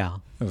 Yeah. Yeah.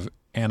 Of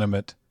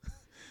animate.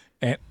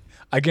 And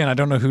again, I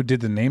don't know who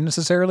did the name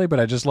necessarily, but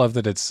I just love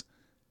that it's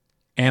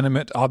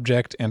animate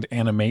object and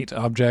animate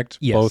object.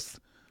 Yes. Both.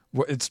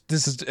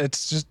 This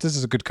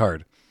is a good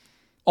card.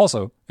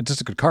 Also, it's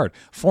just a good card.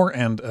 4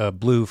 and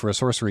blue for a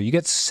sorcery. You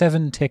get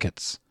 7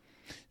 tickets.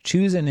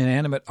 Choose an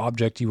inanimate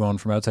object you own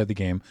from outside the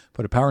game.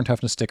 Put a power and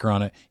toughness sticker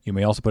on it. You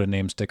may also put a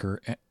name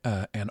sticker,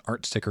 an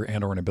art sticker,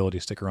 and or an ability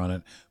sticker on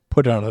it.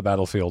 Put it onto the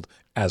battlefield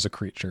as a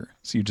creature.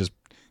 So you just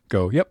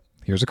go, yep,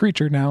 here's a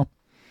creature now.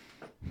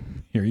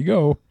 Here you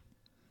go.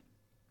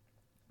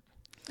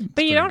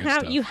 But you very don't good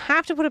have stuff. you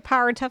have to put a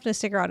power and toughness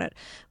sticker on it.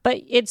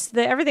 But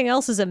everything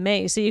else is a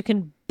may, so you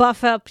can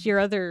buff up your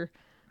other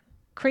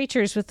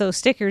creatures with those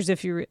stickers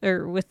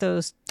with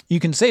those. You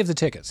can save the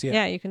tickets. Yeah.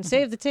 Yeah, you can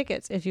save the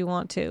tickets if you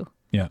want to,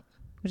 Yeah.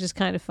 which is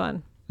kind of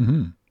fun.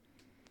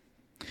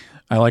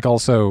 I like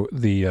also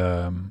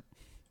the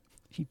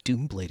He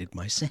doom-bladed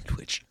my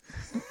sandwich.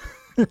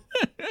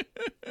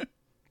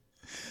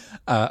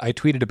 I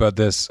tweeted about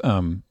this,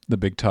 the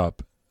Big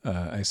Top.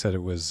 I said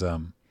it was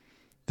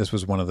this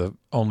was one of the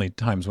only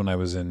times when I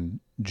was in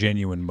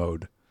genuine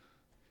mode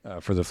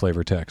for the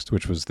flavor text,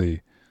 which was the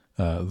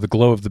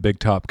glow of the Big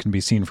Top can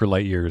be seen for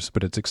light years,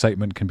 but its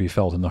excitement can be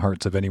felt in the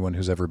hearts of anyone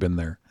who's ever been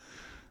there.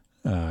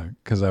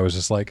 Because I was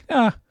just like,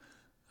 I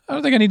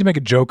don't think I need to make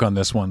a joke on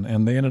this one,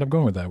 and they ended up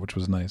going with that, which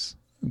was nice.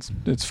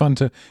 It's fun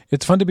to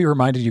be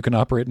reminded you can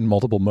operate in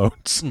multiple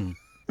modes.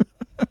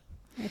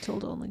 I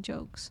told only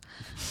jokes.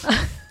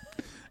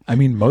 I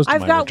mean, most of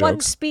I've mine got were one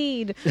jokes.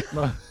 speed.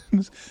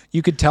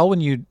 You could tell when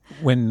you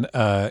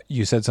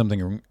said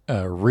something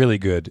really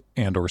good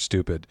and or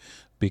stupid,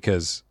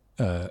 because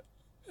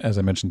as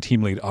I mentioned,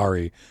 team lead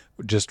Ari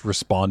just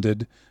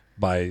responded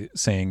by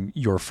saying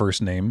your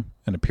first name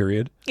and a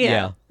period.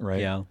 Yeah.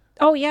 Right. Yeah.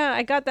 Oh, yeah.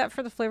 I got that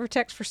for the flavor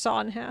text for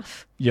Saw in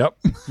Half. Yep.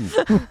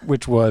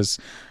 Which was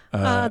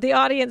The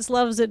audience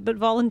loves it, but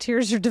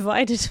volunteers are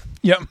divided.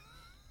 yep.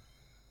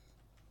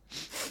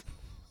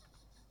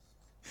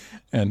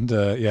 And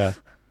yeah,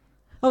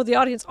 Oh, the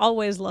audience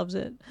always loves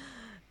it.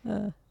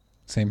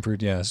 same for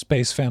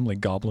Space Family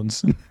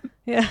Goblins,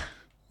 Yeah.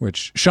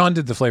 which Sean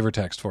did the flavor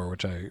text for,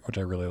 which I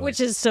really like. Which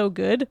is so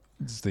good.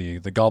 It's the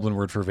goblin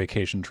word for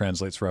vacation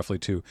translates roughly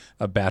to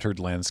a battered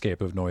landscape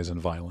of noise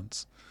and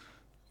violence,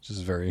 which is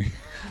it's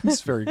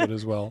very good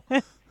as well.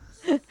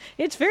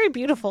 It's very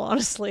beautiful,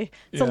 honestly.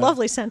 It's a Yeah.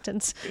 lovely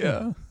sentence.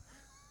 Yeah,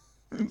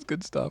 it's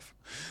good stuff.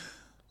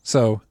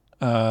 So,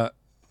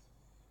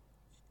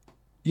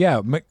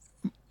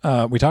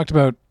 we talked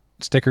about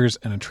stickers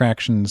and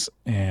attractions,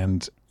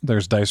 and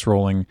there's dice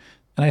rolling.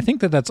 And I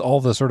think that that's all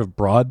the sort of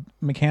broad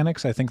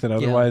mechanics. I think that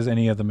otherwise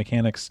any of the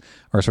mechanics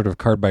are sort of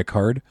card by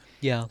card.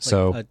 Yeah.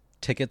 So-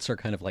 tickets are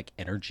kind of like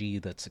energy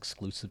that's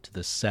exclusive to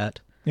this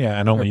set. Yeah,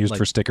 and only Or, used like-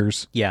 for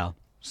stickers. Yeah.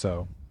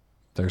 So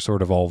they're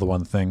sort of all the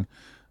one thing.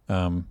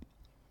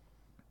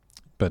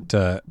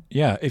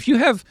 If you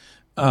have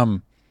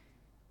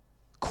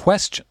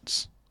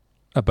questions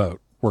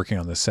about working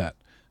on this set,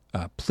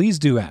 please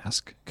do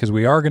ask, because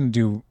we are going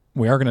to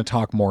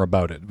talk more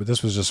about it. But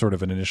this was just sort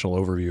of an initial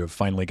overview of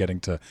finally getting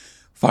to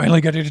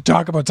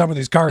talk about some of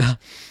these cards.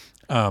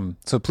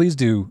 So please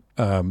do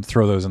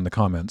throw those in the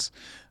comments.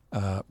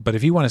 But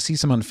if you want to see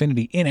some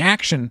Unfinity in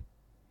action,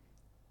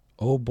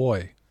 oh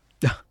boy,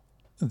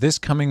 this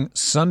coming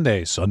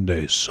Sunday,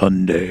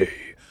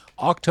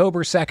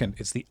 October 2nd,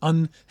 it's the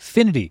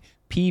Unfinity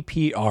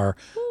PPR.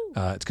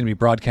 It's going to be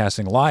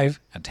broadcasting live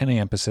at 10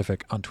 a.m.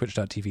 Pacific on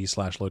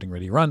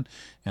twitch.tv/loadingreadyrun.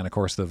 And of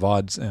course, the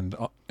VODs and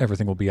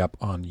everything will be up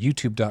on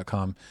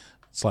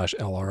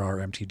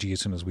youtube.com/LRRMTG as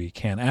soon as we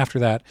can after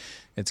that.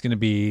 It's going to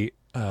be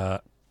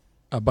a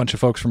bunch of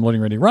folks from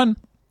Loading Ready Run,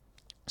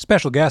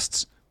 special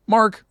guests,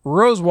 Mark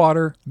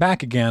Rosewater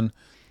back again,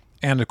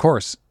 and of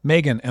course,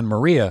 Megan and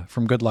Maria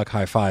from Good Luck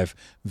High Five.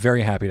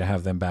 Very happy to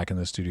have them back in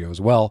the studio as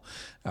well.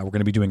 We're going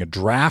to be doing a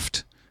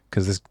draft,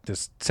 because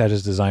this set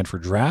is designed for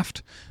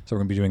draft. So we're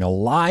going to be doing a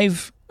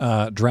live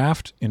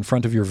draft in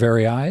front of your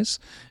very eyes,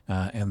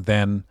 and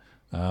then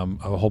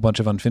a whole bunch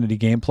of Unfinity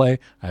gameplay.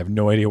 I have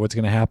no idea what's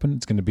going to happen.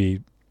 It's going to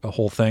be a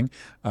whole thing.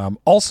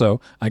 Also,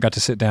 I got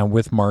to sit down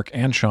with Mark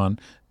and Sean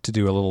to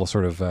do a little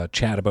sort of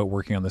chat about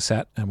working on the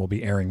set, and we'll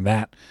be airing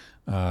that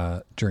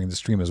during the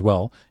stream as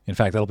well. In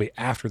fact, that'll be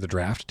after the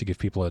draft to give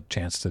people a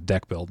chance to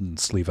deck build and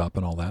sleeve up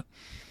and all that.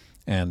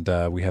 And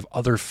we have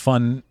other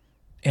fun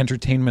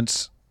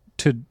entertainments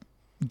to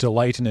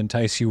delight and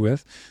entice you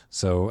with.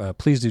 So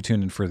please do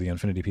tune in for the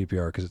Unfinity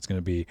PPR, because it's going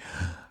to be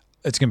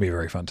a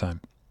very fun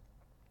time,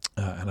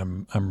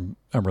 and I'm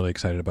really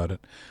excited about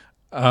it.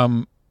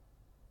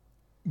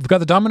 We've got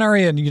the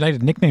Dominaria and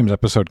United Nicknames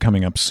episode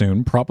coming up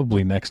soon,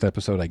 probably next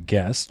episode, I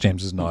guess.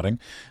 James is nodding.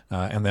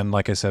 And then,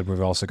 like I said,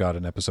 we've also got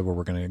an episode where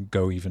we're going to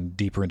go even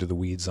deeper into the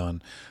weeds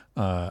on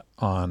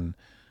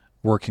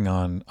working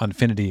on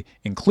Unfinity,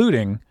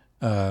 including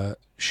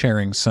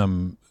sharing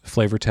some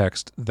flavor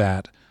text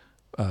that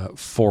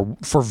for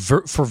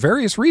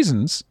various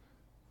reasons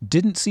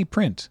didn't see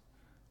print.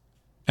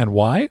 And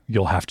why?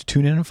 You'll have to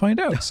tune in and find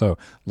out. So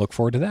look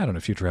forward to that on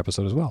a future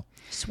episode as well.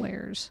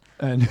 Swears.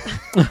 And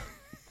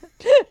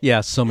Yeah,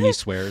 so many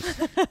swears.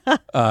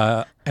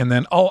 and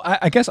then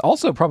I guess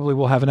also probably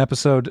we'll have an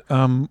episode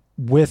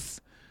with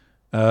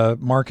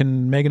Mark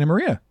and Megan and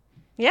Maria,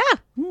 Yeah.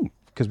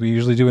 because we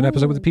usually do an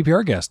episode with the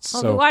PPR guests.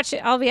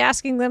 I'll be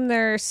asking them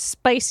their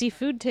spicy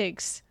food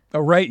takes. Oh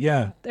right,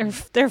 yeah.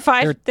 Their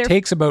five Their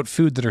takes about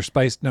food that are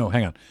spiced. No,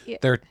 hang on. Yeah.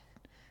 Their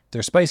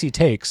spicy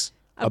takes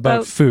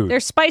about food. Their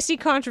spicy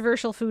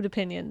controversial food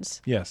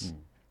opinions. Yes,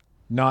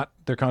 not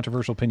their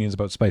controversial opinions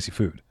about spicy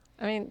food.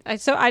 I mean, I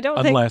don't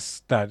think.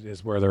 Unless that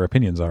is where their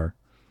opinions are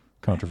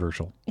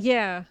controversial.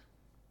 Yeah.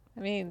 I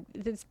mean,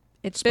 it's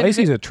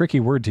Spicy is been a tricky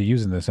word to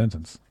use in this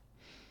sentence.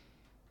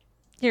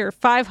 here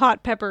 5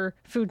 hot pepper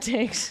food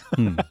takes.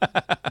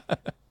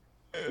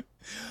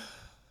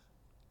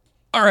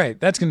 All right,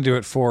 that's going to do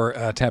it for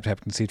Tap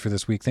Tap Conceit for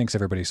this week. Thanks,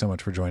 everybody, so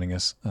much for joining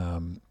us.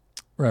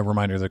 A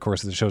reminder that, of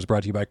course, the show is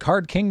brought to you by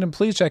Card Kingdom.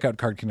 Please check out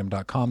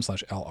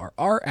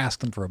cardkingdom.com/LRR. Ask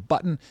them for a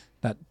button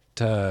to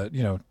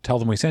tell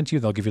them we sent you.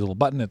 They'll give you a little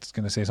button. It's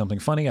going to say something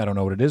funny. I don't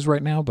know what it is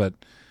right now, but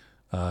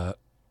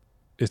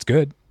it's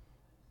good.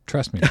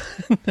 Trust me.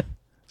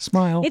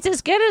 Smile. It's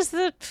as good as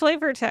the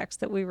flavor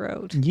text that we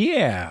wrote.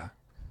 Yeah.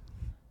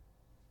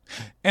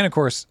 And of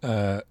course,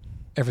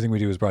 everything we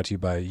do is brought to you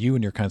by you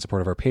and your kind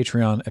support of our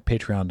Patreon at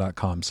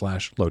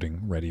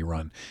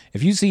patreon.com/loadingreadyrun.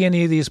 If you see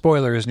any of these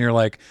spoilers and you're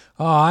like,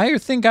 oh, I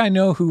think I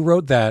know who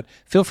wrote that,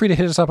 feel free to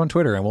hit us up on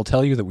Twitter and we'll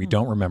tell you that we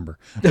don't remember.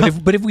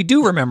 But if we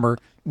do remember,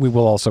 we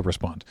will also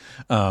respond.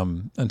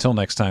 Until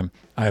next time,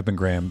 I have been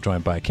Graham,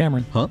 joined by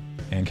Cameron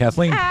and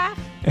Kathleen.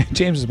 And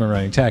James has been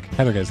running tech.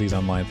 Heather gets these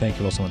online. Thank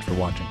you all so much for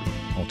watching.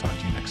 We'll talk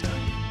to you next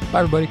time. Bye,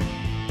 everybody.